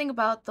just something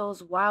about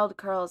those wild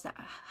curls that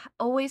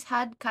always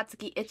had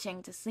Katsuki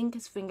itching to sink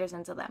his fingers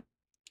into them.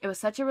 It was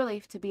such a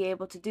relief to be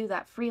able to do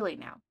that freely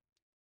now.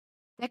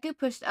 Deku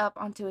pushed up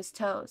onto his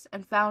toes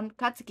and found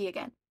Katsuki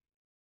again,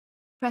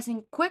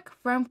 pressing quick,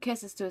 firm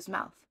kisses to his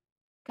mouth.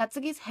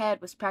 Katsuki's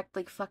head was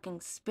practically fucking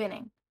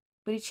spinning,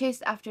 but he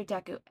chased after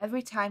Deku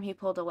every time he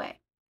pulled away.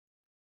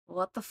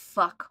 What the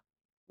fuck?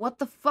 What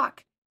the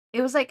fuck?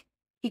 It was like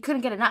he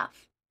couldn't get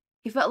enough.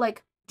 He felt like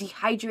a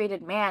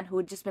dehydrated man who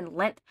had just been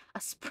lent a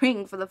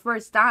spring for the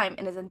first time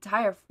in his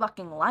entire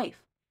fucking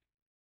life.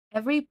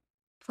 Every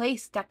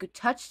place Deku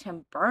touched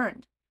him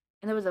burned,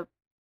 and there was a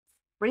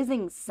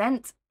freezing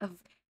scent of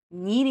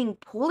needing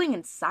pulling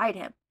inside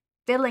him,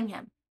 filling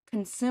him,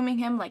 consuming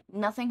him like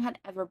nothing had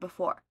ever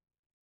before.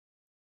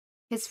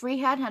 His free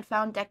hand had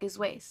found Deku's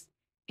waist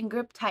and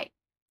gripped tight,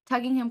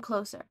 tugging him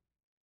closer.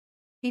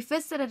 He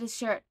fisted at his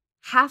shirt,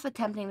 half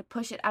attempting to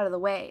push it out of the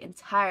way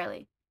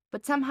entirely,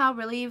 but somehow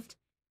relieved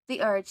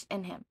the urge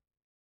in him.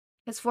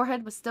 His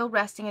forehead was still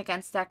resting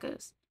against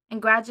Deku's,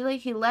 and gradually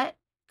he let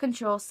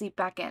control seep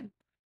back in,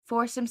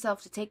 forced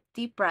himself to take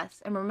deep breaths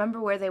and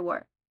remember where they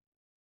were.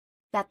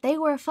 That they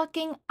were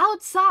fucking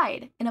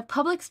outside in a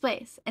public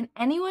space, and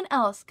anyone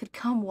else could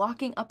come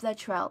walking up that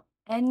trail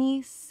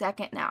any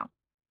second now.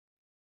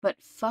 But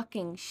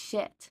fucking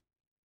shit.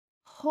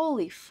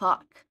 Holy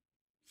fuck.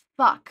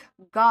 Fuck.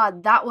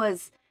 God,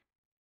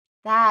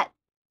 that,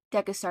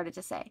 Deku started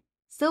to say,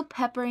 still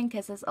peppering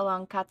kisses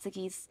along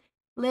Katsuki's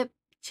lip,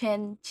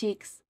 chin,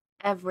 cheeks,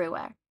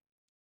 everywhere.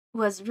 It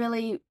was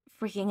really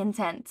freaking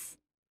intense.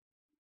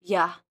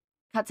 Yeah,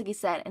 Katsuki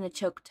said in a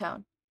choked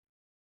tone.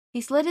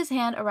 He slid his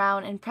hand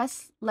around and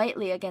pressed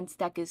lightly against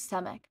Deku's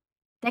stomach.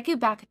 Deku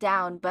backed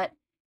down, but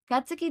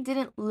Katsuki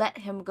didn't let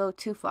him go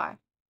too far,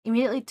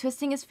 immediately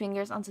twisting his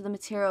fingers onto the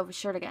material of his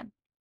shirt again.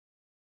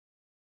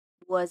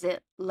 Was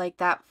it like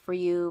that for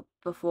you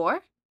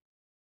before?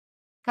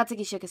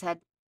 Katsuki shook his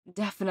head.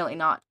 Definitely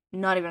not.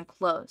 Not even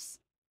close.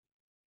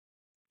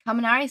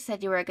 Kaminari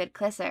said you were a good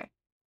kisser,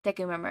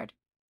 Deku murmured.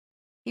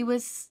 He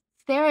was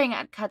staring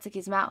at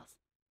Katsuki's mouth,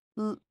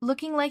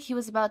 looking like he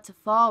was about to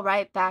fall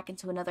right back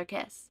into another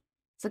kiss.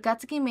 So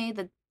Katsuki made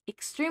the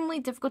extremely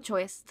difficult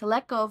choice to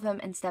let go of him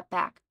and step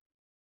back.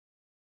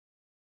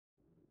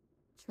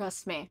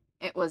 Trust me,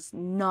 it was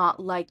not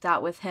like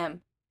that with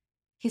him,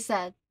 he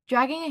said,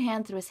 dragging a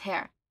hand through his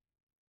hair.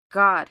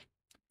 God,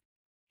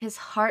 his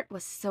heart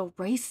was still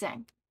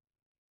racing.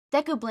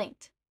 Deku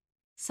blinked.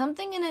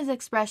 Something in his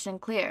expression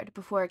cleared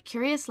before a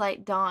curious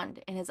light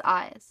dawned in his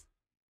eyes.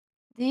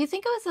 Do you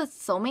think it was a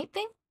soulmate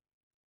thing?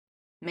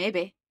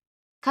 Maybe.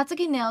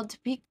 Katsuki nailed to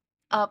pick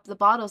up the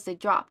bottles they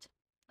dropped.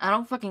 I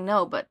don't fucking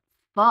know, but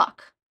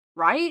fuck.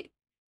 Right?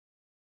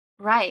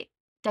 Right,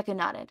 Deku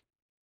nodded.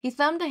 He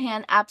thumbed a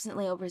hand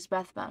absently over his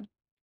breastbone.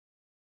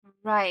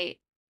 Right.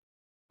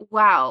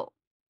 Wow.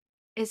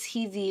 Is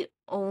he the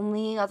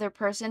only other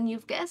person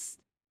you've kissed?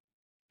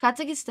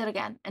 Katsuki stood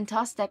again and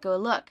tossed Deku a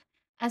look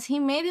as he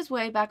made his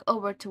way back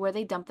over to where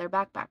they dumped their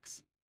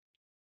backpacks.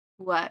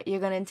 What,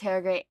 you're gonna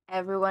interrogate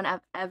everyone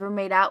I've ever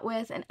made out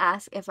with and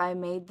ask if I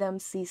made them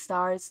see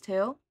stars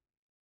too?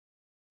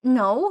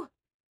 No,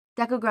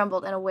 Deku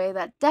grumbled in a way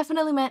that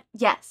definitely meant,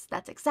 yes,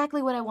 that's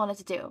exactly what I wanted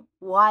to do.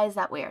 Why is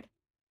that weird?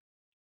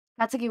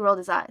 Katsuki rolled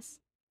his eyes.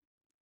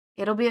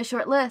 It'll be a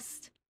short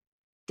list.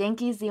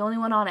 Dinky's the only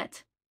one on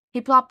it. He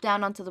plopped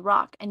down onto the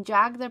rock and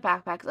dragged their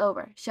backpacks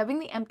over, shoving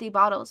the empty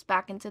bottles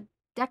back into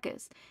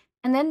Deku's,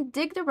 and then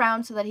digged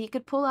around so that he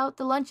could pull out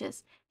the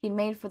lunches he'd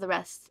made for the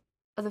rest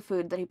of the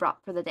food that he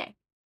brought for the day.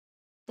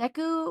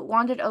 Deku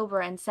wandered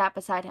over and sat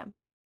beside him.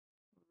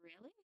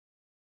 Really?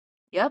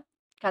 Yep,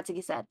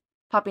 Katsuki said,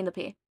 popping the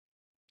pea.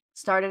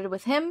 Started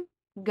with him,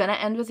 gonna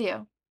end with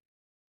you.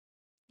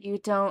 You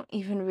don't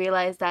even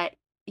realize that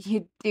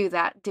you do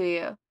that, do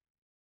you?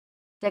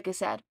 Deku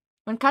said,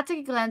 when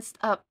Katsuki glanced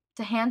up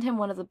to hand him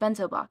one of the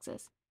bento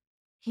boxes.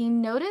 He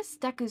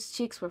noticed Deku's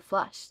cheeks were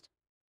flushed.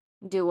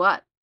 Do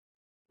what?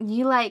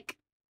 You like...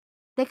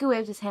 Deku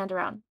waved his hand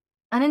around.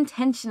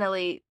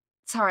 Unintentionally...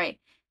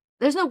 Sorry.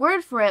 There's no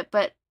word for it,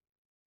 but...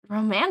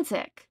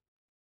 romantic.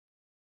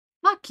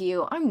 Fuck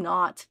you, I'm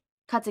not,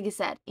 Katsuki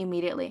said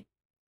immediately.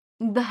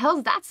 The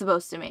hell's that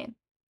supposed to mean?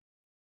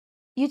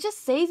 You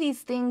just say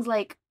these things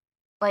like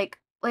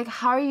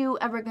how are you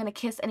ever gonna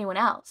kiss anyone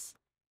else?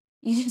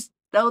 You just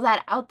throw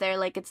that out there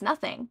like it's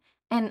nothing,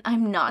 and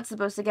I'm not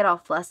supposed to get all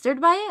flustered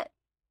by it?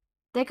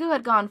 Deku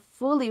had gone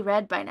fully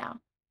red by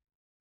now,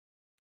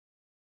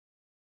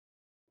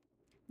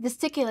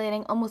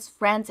 gesticulating almost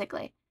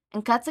frantically,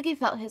 and Katsuki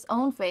felt his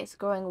own face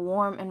growing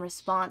warm in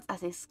response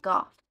as he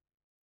scoffed.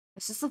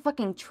 It's just the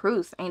fucking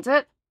truth, ain't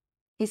it?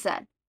 He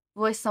said,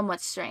 voice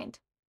somewhat strained.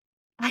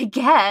 I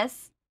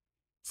guess,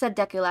 said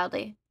Deku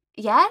loudly.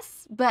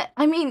 Yes, but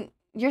I mean,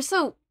 you're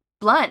so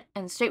blunt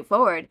and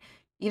straightforward.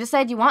 You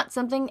decide you want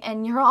something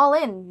and you're all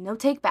in, no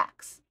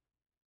takebacks.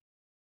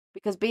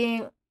 Because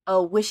being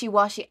a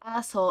wishy-washy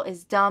asshole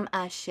is dumb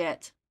as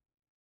shit.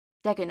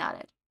 Deku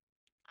nodded.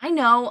 I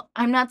know,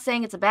 I'm not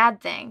saying it's a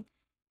bad thing.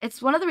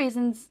 It's one of the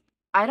reasons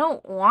I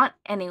don't want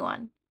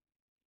anyone.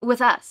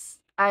 With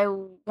us, I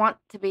want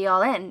to be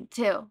all in,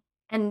 too.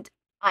 And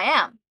I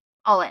am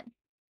all in.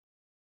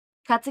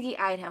 Katsuki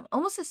eyed him,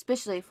 almost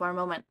suspiciously for a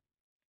moment.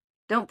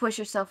 Don't push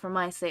yourself for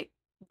my sake,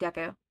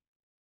 Deku.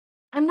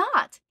 I'm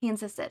not, he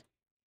insisted.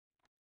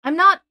 I'm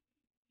not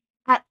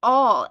at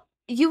all.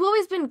 You've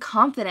always been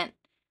confident,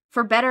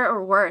 for better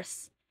or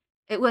worse.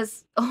 It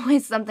was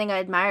always something I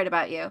admired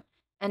about you.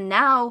 And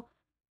now,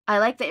 I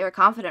like that you're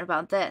confident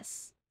about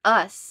this.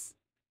 Us.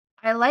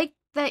 I like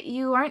that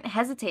you aren't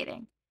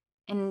hesitating.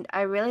 And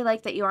I really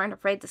like that you aren't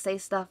afraid to say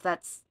stuff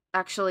that's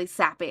actually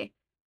sappy.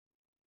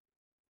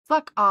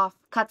 Fuck off,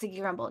 Katsuki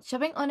grumbled,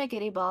 shoving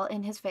Onigiri ball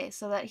in his face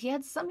so that he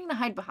had something to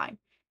hide behind.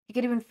 He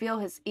could even feel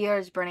his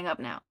ears burning up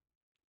now.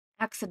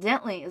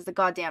 Accidentally is the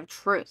goddamn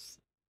truth.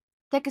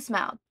 Deku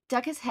smiled,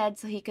 ducked his head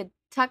so he could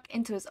tuck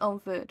into his own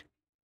food.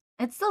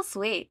 It's still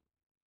sweet.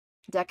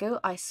 Deku,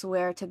 I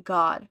swear to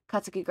God,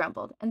 Katsuki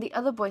grumbled, and the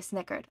other boy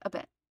snickered a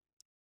bit.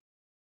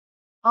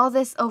 All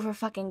this over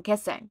fucking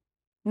kissing.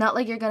 Not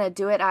like you're gonna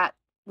do it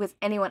with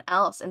anyone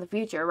else in the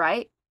future,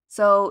 right?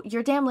 So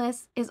your damn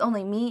list is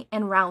only me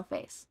and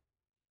Roundface.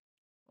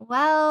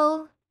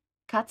 Well,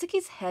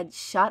 Katsuki's head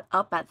shot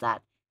up at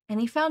that, and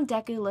he found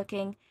Deku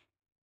looking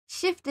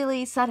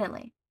shiftily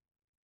suddenly.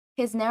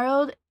 He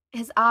narrowed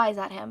his eyes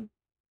at him.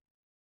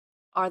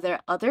 Are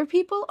there other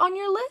people on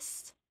your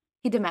list?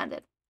 He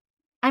demanded.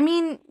 I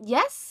mean,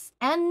 yes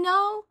and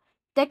no.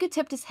 Deku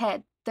tipped his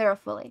head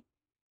thoughtfully.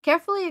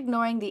 carefully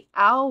ignoring the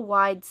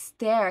owl-wide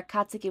stare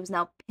Katsuki was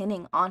now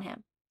pinning on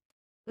him.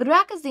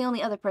 Uraraka's the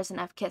only other person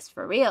I've kissed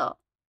for real.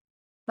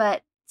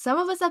 But some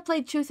of us have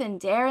played truth and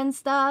dare and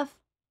stuff.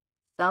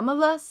 Some of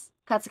us?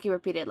 Katsuki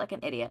repeated like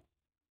an idiot.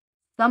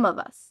 Some of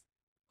us.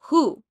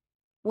 Who?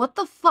 What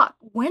the fuck?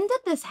 When did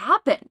this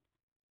happen?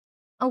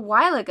 A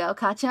while ago,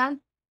 Kachan.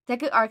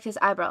 Deku arched his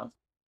eyebrows.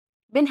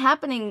 Been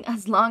happening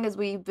as long as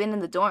we've been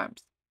in the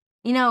dorms.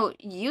 You know,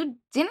 you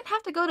didn't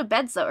have to go to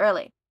bed so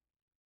early.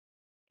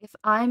 If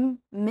I'm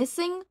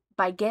missing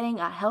by getting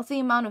a healthy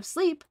amount of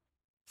sleep,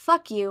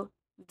 fuck you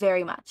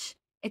very much.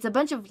 It's a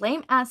bunch of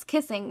lame-ass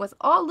kissing with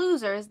all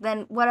losers,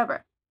 then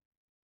whatever.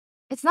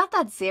 It's not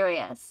that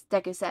serious,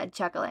 Deku said,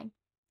 chuckling.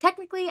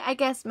 Technically, I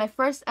guess my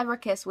first ever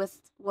kiss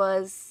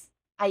was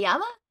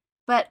Ayama,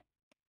 but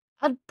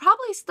I'd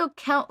probably still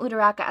count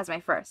Uraraka as my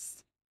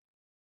first.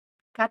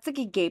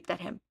 Katsuki gaped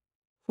at him.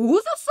 Who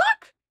the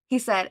fuck? He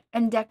said,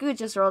 and Deku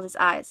just rolled his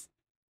eyes.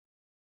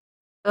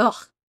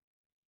 Ugh.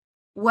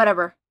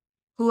 Whatever.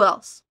 Who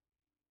else?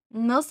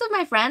 Most of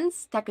my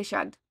friends, Deku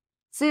shrugged.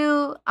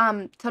 Sue,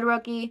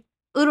 Todoroki,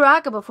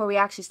 Uraraka before we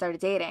actually started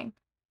dating.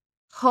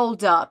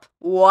 Hold up.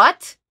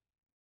 What?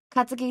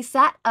 Katsuki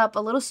sat up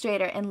a little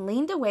straighter and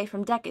leaned away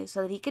from Deku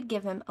so that he could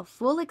give him a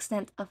full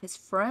extent of his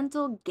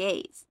frontal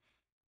gaze.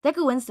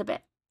 Deku winced a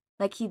bit,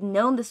 like he'd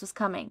known this was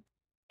coming.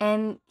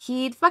 And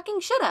he'd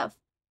fucking should have.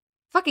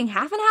 Fucking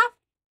half and half?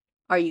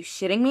 Are you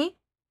shitting me?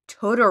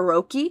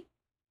 Todoroki?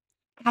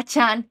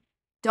 Kachan,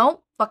 don't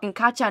fucking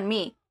Kachan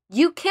me.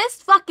 You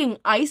kissed fucking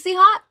icy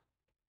hot?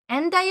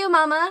 And Dayu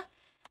mama,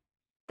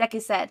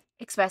 Deku said,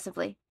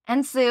 expressively.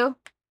 And Sue.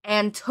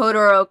 And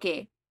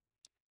Todoroki.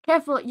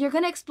 Careful, you're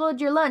gonna explode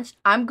your lunch.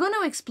 I'm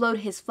gonna explode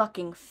his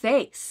fucking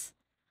face.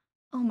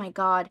 Oh my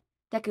god,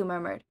 Deku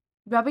murmured,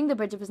 rubbing the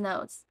bridge of his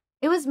nose.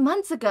 It was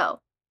months ago.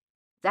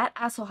 That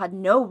asshole had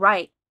no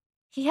right.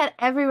 He had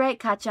every right,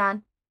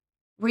 Kachan.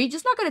 Were you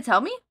just not gonna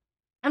tell me?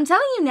 I'm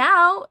telling you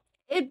now.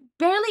 It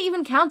barely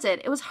even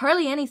counted. It was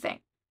hardly anything.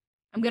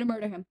 I'm gonna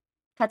murder him,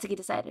 Katsuki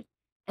decided.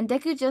 And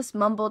Deku just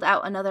mumbled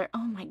out another,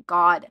 oh my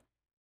god.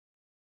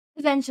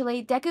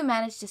 Eventually, Deku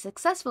managed to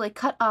successfully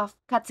cut off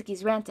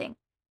Katsuki's ranting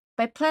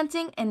by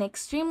planting an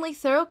extremely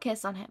thorough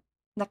kiss on him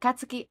that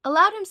Katsuki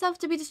allowed himself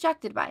to be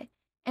distracted by.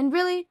 And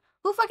really,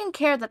 who fucking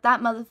cared that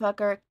that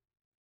motherfucker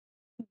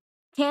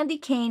Candy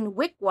Cane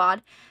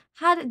Wickwad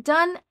had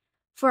done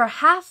for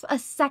half a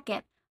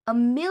second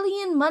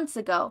 1,000,000 months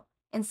ago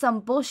in some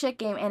bullshit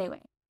game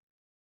anyway?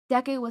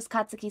 Deku was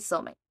Katsuki's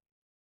soulmate.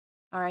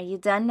 Are you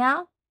done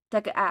now?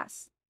 Deku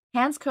asked,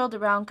 hands curled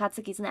around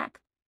Katsuki's neck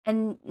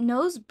and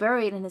nose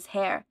buried in his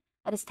hair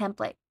at his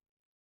template.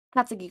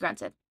 Katsuki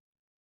grunted.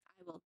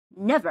 I will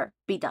never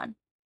be done,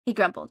 he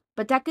grumbled,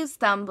 but Deku's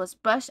thumb was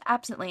brushed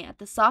absently at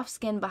the soft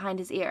skin behind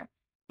his ear,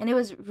 and it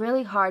was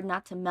really hard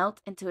not to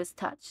melt into his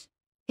touch.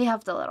 He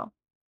huffed a little.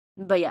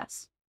 But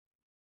yes.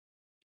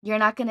 You're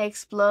not gonna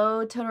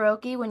explode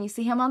Todoroki when you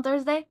see him on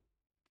Thursday?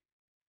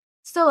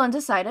 Still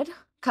undecided,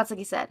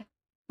 Katsuki said,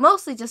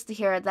 mostly just to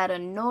hear that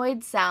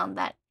annoyed sound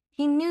that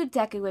he knew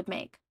Deku would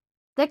make.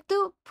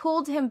 Deku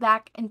pulled him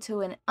back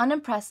into an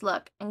unimpressed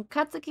look, and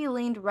Katsuki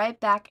leaned right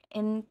back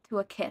into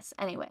a kiss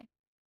anyway.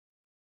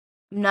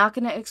 I'm not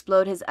gonna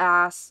explode his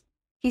ass,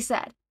 he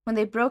said, when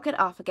they broke it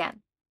off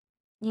again.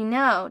 You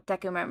know,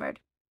 Deku murmured,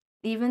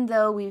 even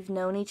though we've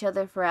known each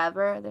other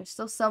forever, there's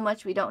still so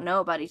much we don't know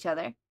about each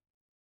other.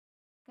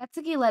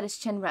 Katsuki let his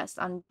chin rest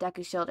on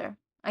Deku's shoulder.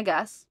 I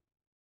guess.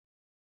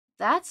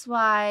 That's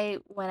why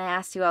when I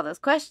ask you all those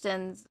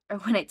questions, or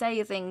when I tell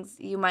you things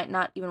you might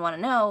not even want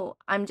to know,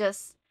 I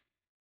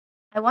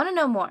want to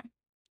know more.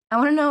 I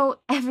want to know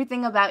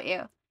everything about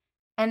you.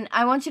 And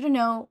I want you to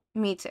know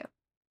me too.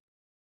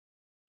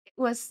 It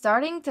was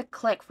starting to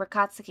click for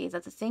Katsuki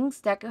that the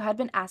things Deku had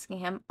been asking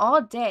him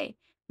all day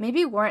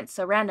maybe weren't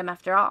so random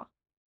after all.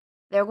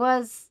 There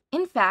was,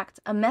 in fact,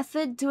 a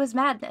method to his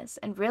madness,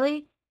 and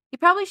really, he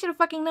probably should have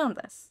fucking known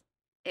this.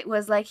 It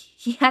was like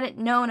he hadn't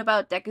known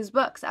about Deku's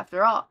books,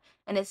 after all,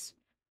 and his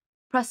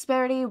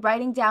prosperity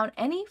writing down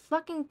any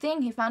fucking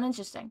thing he found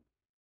interesting.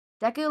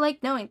 Deku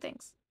liked knowing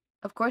things.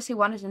 Of course he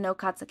wanted to know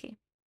Katsuki.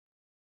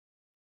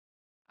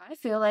 I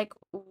feel like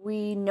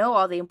we know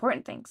all the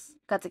important things,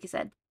 Katsuki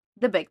said.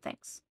 The big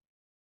things.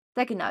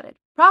 Deku nodded.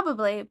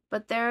 Probably,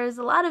 but there's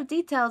a lot of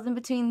details in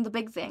between the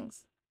big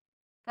things.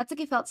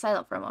 Katsuki felt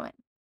silent for a moment.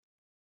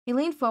 He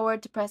leaned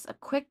forward to press a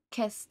quick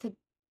kiss to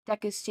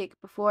Deku's cheek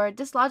before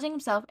dislodging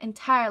himself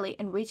entirely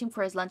and reaching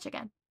for his lunch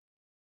again.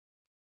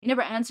 You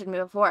never answered me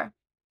before.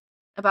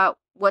 About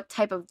what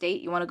type of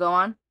date you want to go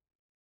on?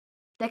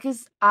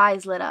 Deku's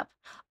eyes lit up.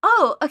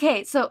 Oh,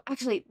 okay, so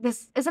actually,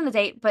 this isn't a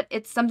date, but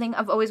it's something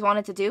I've always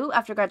wanted to do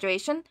after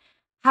graduation.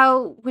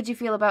 How would you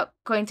feel about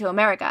going to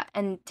America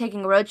and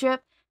taking a road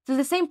trip to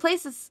the same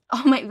places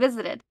All Might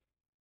visited?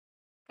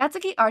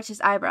 Katsuki arched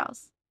his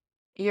eyebrows.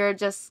 You're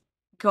just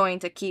going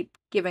to keep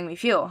giving me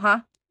fuel,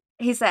 huh?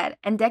 He said,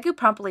 and Deku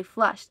promptly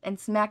flushed and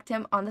smacked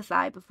him on the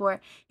thigh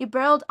before he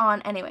barreled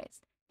on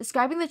anyways,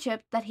 describing the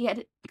trip that he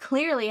had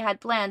clearly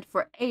had planned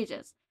for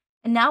ages,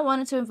 and now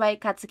wanted to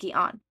invite Katsuki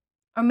on.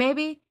 Or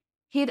maybe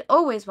He'd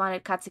always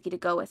wanted Katsuki to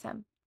go with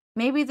him.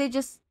 Maybe they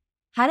just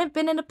hadn't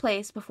been in a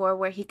place before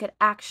where he could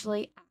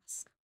actually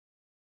ask.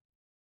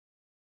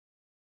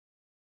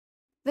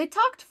 They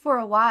talked for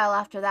a while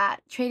after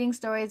that, trading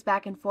stories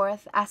back and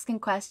forth,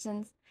 asking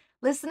questions,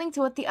 listening to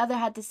what the other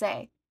had to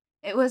say.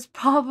 It was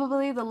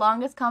probably the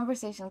longest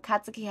conversation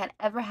Katsuki had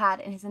ever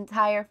had in his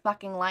entire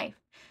fucking life,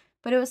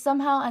 but it was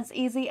somehow as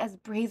easy as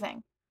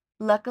breathing.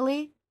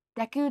 Luckily,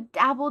 Deku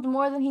dabbled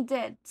more than he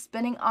did,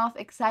 spinning off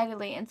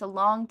excitedly into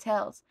long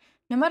tales,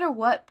 no matter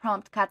what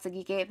prompt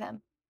Katsuki gave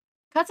him.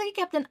 Katsuki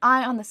kept an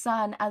eye on the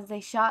sun as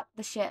they shot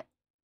the shit,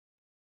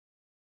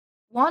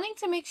 wanting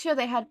to make sure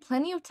they had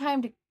plenty of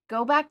time to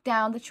go back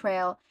down the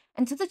trail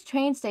and to the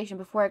train station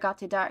before it got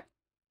too dark.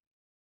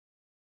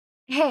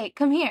 "Hey,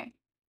 come here,"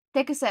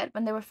 Deku said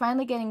when they were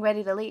finally getting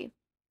ready to leave.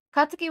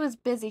 Katsuki was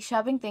busy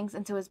shoving things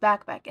into his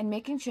backpack and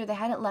making sure they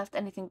hadn't left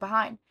anything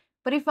behind,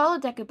 but he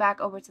followed Deku back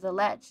over to the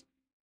ledge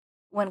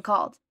when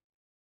called.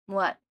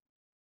 "What?"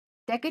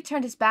 Deku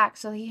turned his back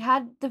so he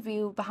had the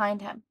view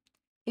behind him.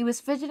 He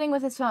was fidgeting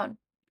with his phone.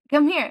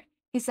 "Come here,"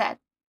 he said.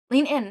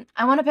 "Lean in.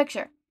 I want a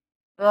picture."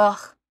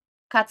 "Ugh,"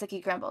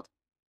 Katsuki grumbled.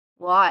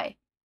 "Why?"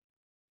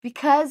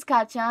 "Because,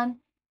 Kachan.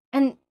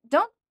 And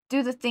don't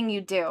do the thing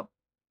you do."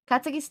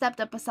 Katsuki stepped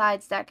up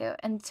beside Deku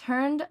and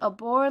turned a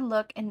bored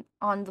look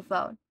on the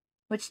phone,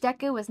 which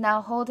Deku was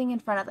now holding in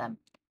front of them,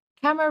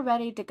 camera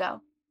ready to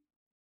go.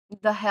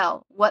 "The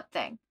hell, what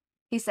thing?"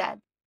 he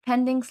said,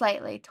 bending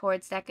slightly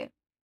towards Deku.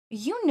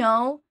 "You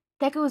know."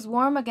 Deku was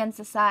warm against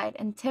the side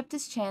and tipped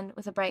his chin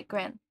with a bright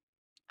grin.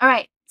 "All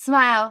right,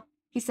 smile,"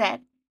 he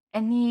said,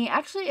 and he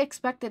actually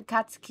expected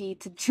Katsuki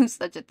to do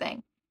such a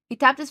thing. He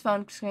tapped his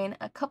phone screen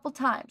a couple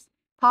times,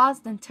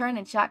 paused, then turned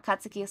and shot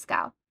Katsuki a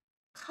scowl.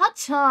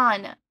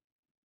 "Kachan!"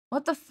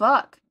 "What the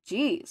fuck?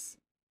 Jeez."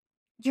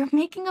 "You're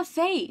making a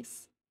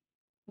face."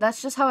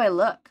 "That's just how I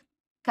look,"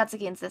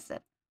 Katsuki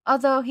insisted,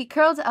 although he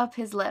curled up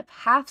his lip,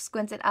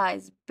 half-squinted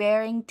eyes,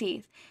 baring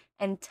teeth,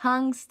 and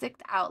tongue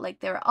sticked out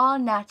like they were all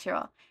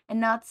natural, and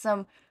not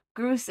some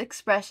gross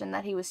expression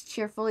that he was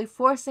cheerfully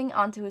forcing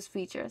onto his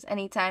features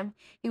anytime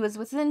he was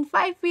within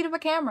 5 feet of a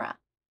camera.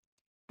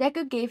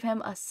 Deku gave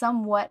him a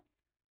somewhat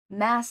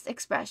masked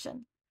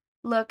expression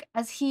look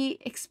as he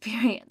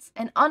experienced,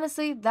 and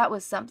honestly, that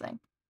was something.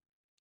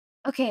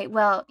 "Okay,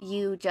 well,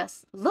 you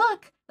just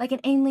look like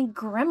an alien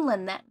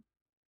gremlin then."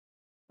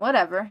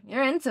 "Whatever,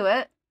 you're into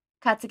it."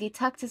 Katsuki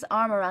tucked his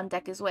arm around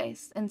Deku's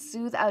waist and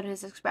soothed out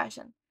his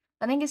expression,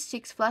 letting his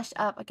cheeks flush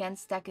up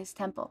against Deku's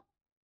temple.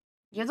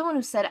 "You're the one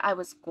who said I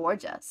was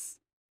gorgeous."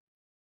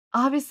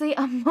 Obviously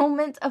a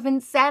moment of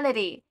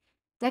insanity,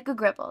 Deku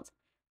grippled,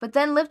 but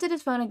then lifted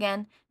his phone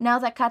again now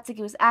that Katsuki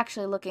was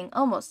actually looking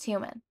almost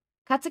human.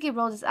 Katsuki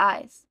rolled his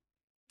eyes.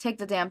 "Take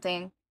the damn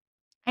thing."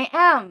 "I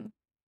am."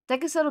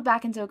 Deku settled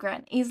back into a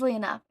grin, easily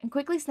enough, and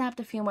quickly snapped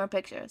a few more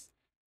pictures.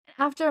 And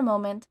after a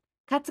moment,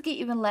 Katsuki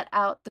even let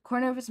out the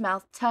corner of his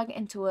mouth tug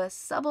into a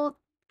subtle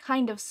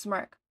kind of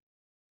smirk.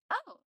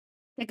 "Oh,"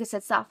 Deku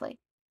said softly,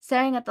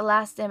 staring at the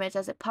last image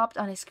as it popped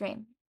on his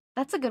screen.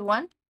 "That's a good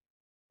one."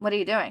 "What are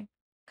you doing?"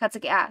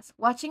 Katsuki asked,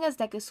 watching as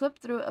Deku swept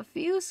through a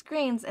few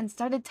screens and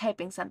started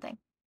typing something.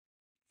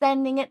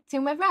 "Sending it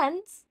to my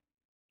friends."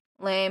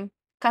 "Lame,"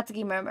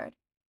 Katsuki murmured.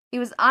 He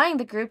was eyeing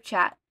the group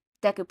chat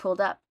Deku pulled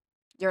up.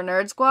 "Your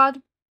nerd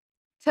squad?"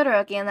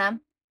 "Todoroki and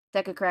them,"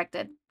 Deku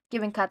corrected,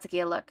 giving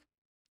Katsuki a look.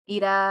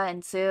 "Ida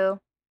and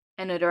Sue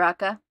and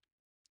Uraraka."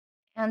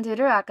 "And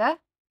Uraraka?"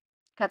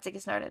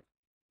 Katsuki snorted.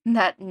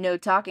 "That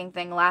no-talking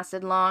thing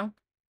lasted long."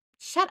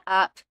 "Shut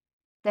up,"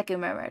 Deku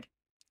murmured.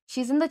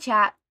 "She's in the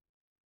chat."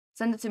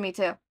 "Send it to me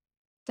too."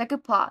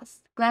 Deku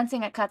paused,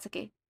 glancing at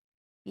Katsuki.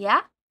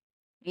 "Yeah?"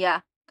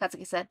 "Yeah,"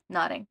 Katsuki said,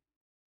 nodding.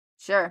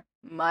 "Sure,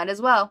 might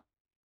as well."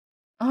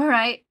 "All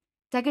right."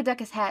 Deku ducked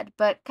his head,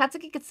 but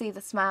Katsuki could see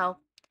the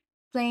smile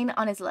playing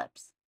on his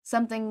lips.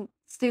 Something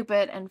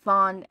stupid and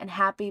fond and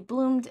happy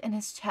bloomed in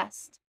his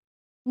chest.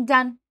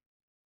 "Done."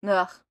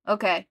 "Ugh,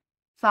 okay.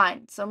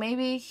 Fine, so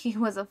maybe he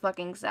was a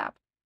fucking sap.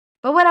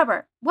 But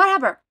whatever,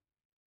 whatever!"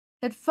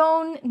 His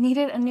phone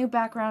needed a new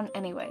background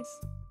anyways.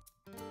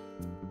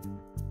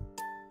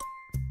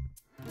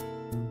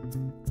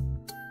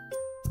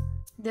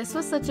 This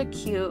was such a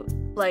cute,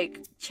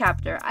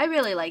 chapter. I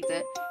really liked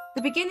it.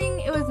 The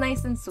beginning, it was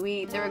nice and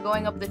sweet. They were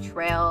going up the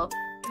trail.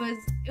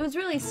 It was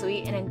really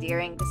sweet and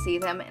endearing to see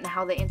them and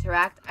how they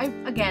interact. I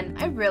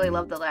really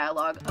love the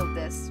dialogue of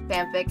this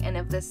fanfic and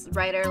of this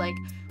writer.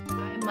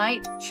 I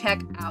might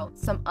check out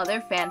some other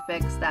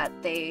fanfics that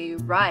they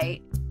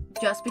write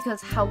just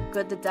because how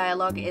good the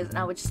dialogue is, and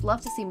I would just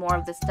love to see more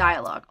of this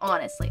dialogue,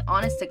 honestly,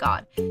 honest to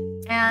God.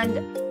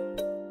 And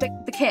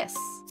the kiss.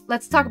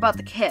 Let's talk about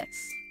the kiss.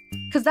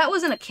 Because that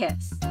wasn't a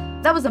kiss.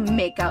 That was a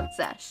make-out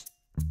sesh.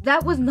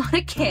 That was not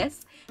a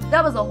kiss.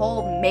 That was a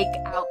whole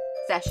make-out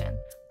session.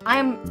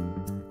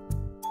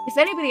 If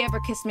anybody ever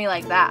kissed me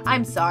like that,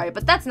 I'm sorry,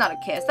 but that's not a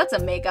kiss. That's a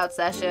make-out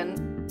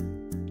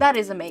session. That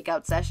is a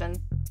make-out session.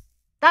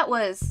 That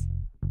was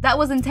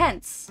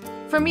intense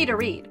for me to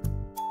read.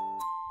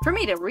 For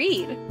me to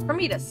read, for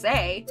me to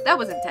say, that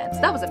was intense.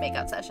 That was a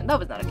makeout session. That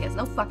was not a kiss.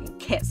 No fucking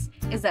kiss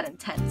is that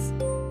intense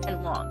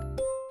and long.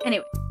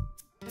 Anyway,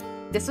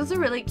 this was a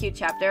really cute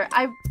chapter.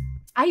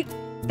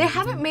 They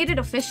haven't made it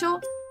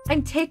official.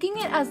 I'm taking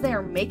it as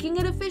they're making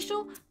it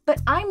official, but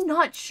I'm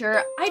not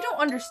sure. I don't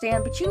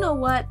understand, but you know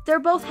what? They're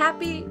both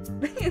happy.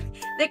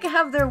 They can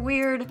have their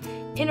weird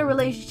in a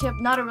relationship,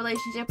 not a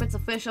relationship. It's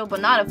official, but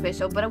not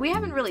official. But we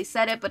haven't really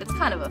said it, but it's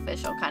kind of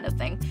official kind of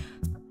thing.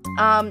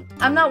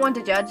 I'm not one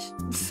to judge,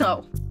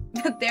 so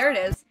there it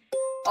is.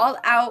 All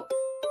out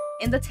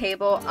in the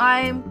table.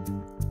 I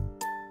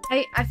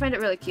find it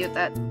really cute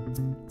that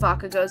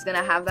Bakugo is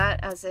gonna have that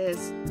as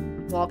his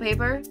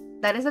wallpaper.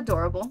 That is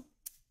adorable.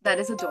 That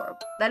is adorable.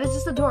 That is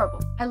just adorable.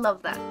 I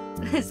love that.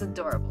 That is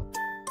adorable.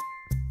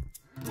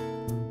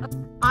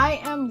 I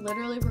am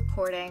literally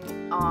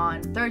recording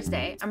on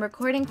Thursday. I'm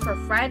recording for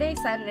Friday,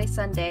 Saturday,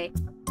 Sunday,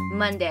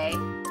 Monday,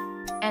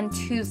 and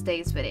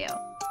Tuesday's video.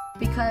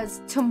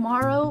 Because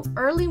tomorrow,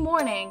 early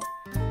morning,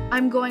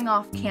 I'm going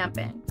off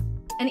camping.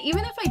 And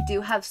even if I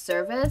do have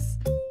service,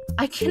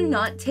 I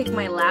cannot take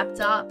my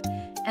laptop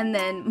and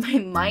then my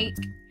mic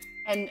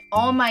and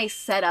all my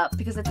setup,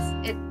 because it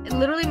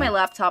literally my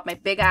laptop, my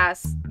big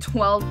ass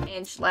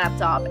 12-inch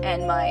laptop,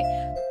 and my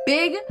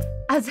big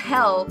as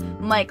hell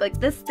mic. Like,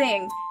 this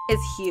thing is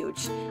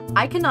huge.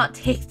 I cannot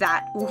take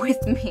that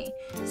with me.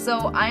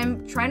 So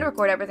I'm trying to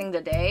record everything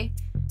today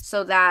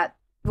so that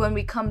when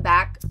we come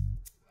back,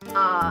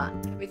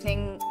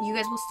 everything, you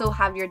guys will still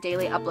have your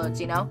daily uploads,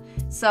 you know?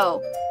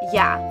 So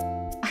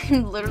yeah,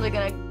 I'm literally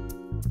gonna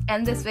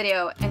end this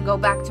video and go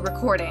back to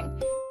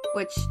recording,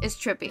 which is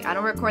trippy. I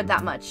don't record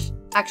that much.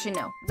 Actually,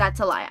 no,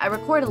 that's a lie. I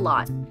record a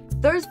lot.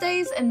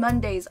 Thursdays and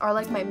Mondays are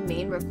like my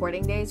main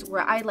recording days,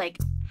 where I like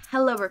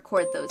hella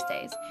record those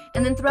days.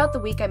 And then throughout the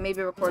week, I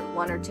maybe record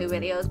 1 or 2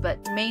 videos, but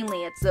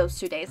mainly it's those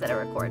 2 days that I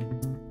record.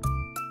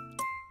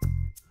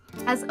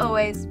 As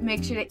always,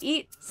 make sure to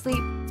eat,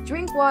 sleep,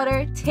 drink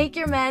water, take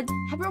your meds,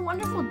 have a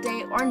wonderful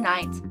day or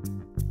night.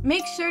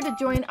 Make sure to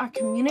join our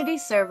community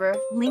server,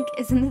 link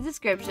is in the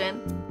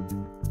description.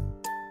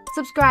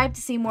 Subscribe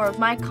to see more of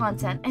my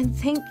content, and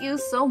thank you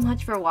so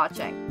much for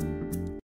watching.